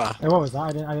 Mwah. Hey, what was that?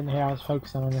 I didn't hear. I was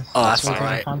focusing on this. Oh, that's Sort of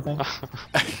alright. fan thing.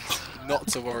 Not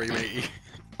to worry, mate.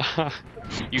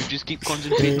 You just keep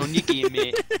concentrating on your game,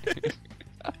 mate.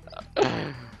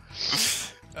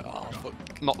 Oh,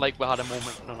 fuck. Not like we had a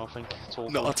moment or nothing. It's all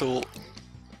Not at all.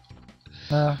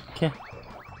 Okay.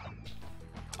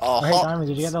 Oh, Hey, hot. Diamond,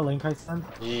 did you get the link I sent?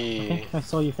 I Yeah. think I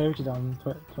saw you favorited on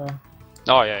Twitter.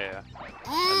 Oh, yeah.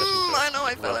 I know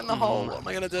I fell in the hole. Mm. What am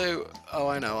I gonna do? Oh,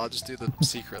 I know. I'll just do the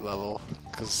secret level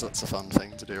because that's a fun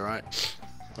thing to do, right?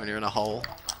 When you're in a hole.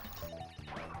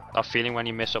 That feeling when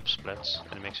you miss up splits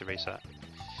and it makes you reset.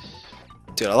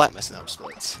 Dude, I like messing up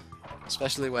splits,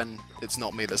 especially when it's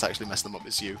not me that's actually messing them up.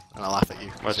 It's you, and I laugh at you.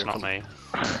 Well, it's not me.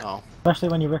 Oh. Especially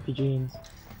when you rip your jeans.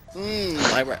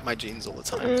 I wreck my jeans all the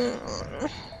time.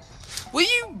 Will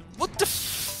you? What the?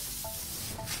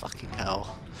 Fucking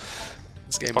hell!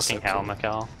 This game is so Fucking hell, cool.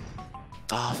 Mikkel.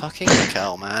 Oh, fucking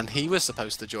Mikkel, man. He was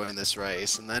supposed to join this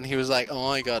race, and then he was like, oh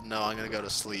my god, no, I'm gonna go to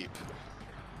sleep.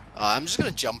 I'm just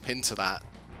gonna jump into that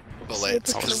bullet,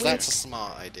 Sleep because is that's a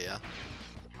smart idea.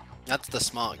 That's the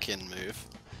Smartkin move.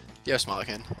 Yo,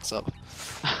 Smartkin, what's up?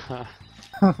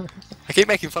 I keep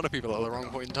making fun of people at the wrong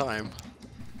point in time.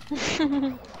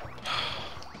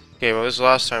 Okay, what was the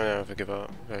last time I ever give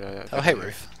up? Oh, hey,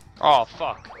 Ruth. Oh,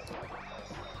 fuck.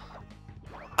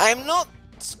 I'm not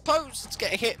supposed to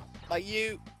get hit by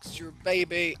you, because you're a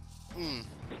baby.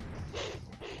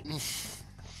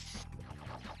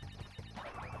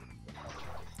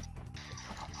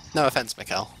 No offense,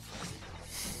 Mikkel.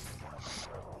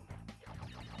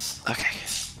 Okay.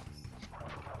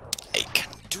 I can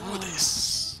do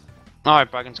this.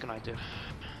 Alright, Baggins, can I do?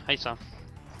 Hey, Sam.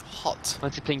 Hot.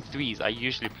 When you're playing threes, I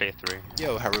usually play 3.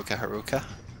 Yo, Haruka Haruka.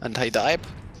 And hey, Dibe.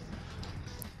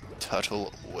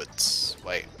 Turtle Woods.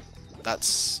 Wait.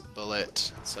 That's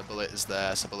Bullet. So Bullet is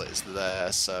there, so Bullet is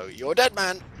there, so you're dead,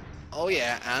 man! Oh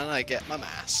yeah, and I get my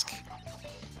mask.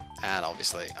 And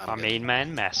obviously, I'm My good. main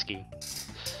man, Masky.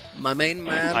 My main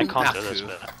man, I can't do this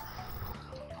Naku. bit.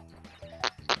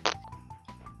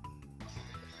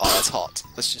 Oh, that's hot.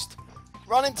 Let's just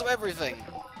run into everything.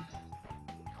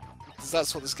 Because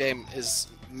that's what this game is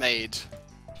made.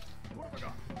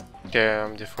 Yeah,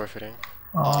 I'm forfeiting.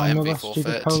 Oh, envy another stupid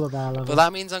forfeit. polar bear level. But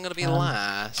that means I'm going to be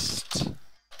last.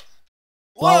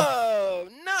 Whoa!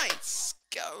 Nice!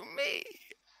 Go me!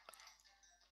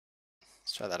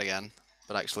 Let's try that again.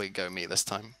 But actually, go me this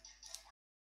time.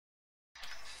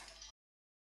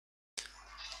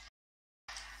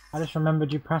 I just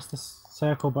remembered you pressed the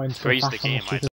circle button to go Freeze the fast on game, I stupid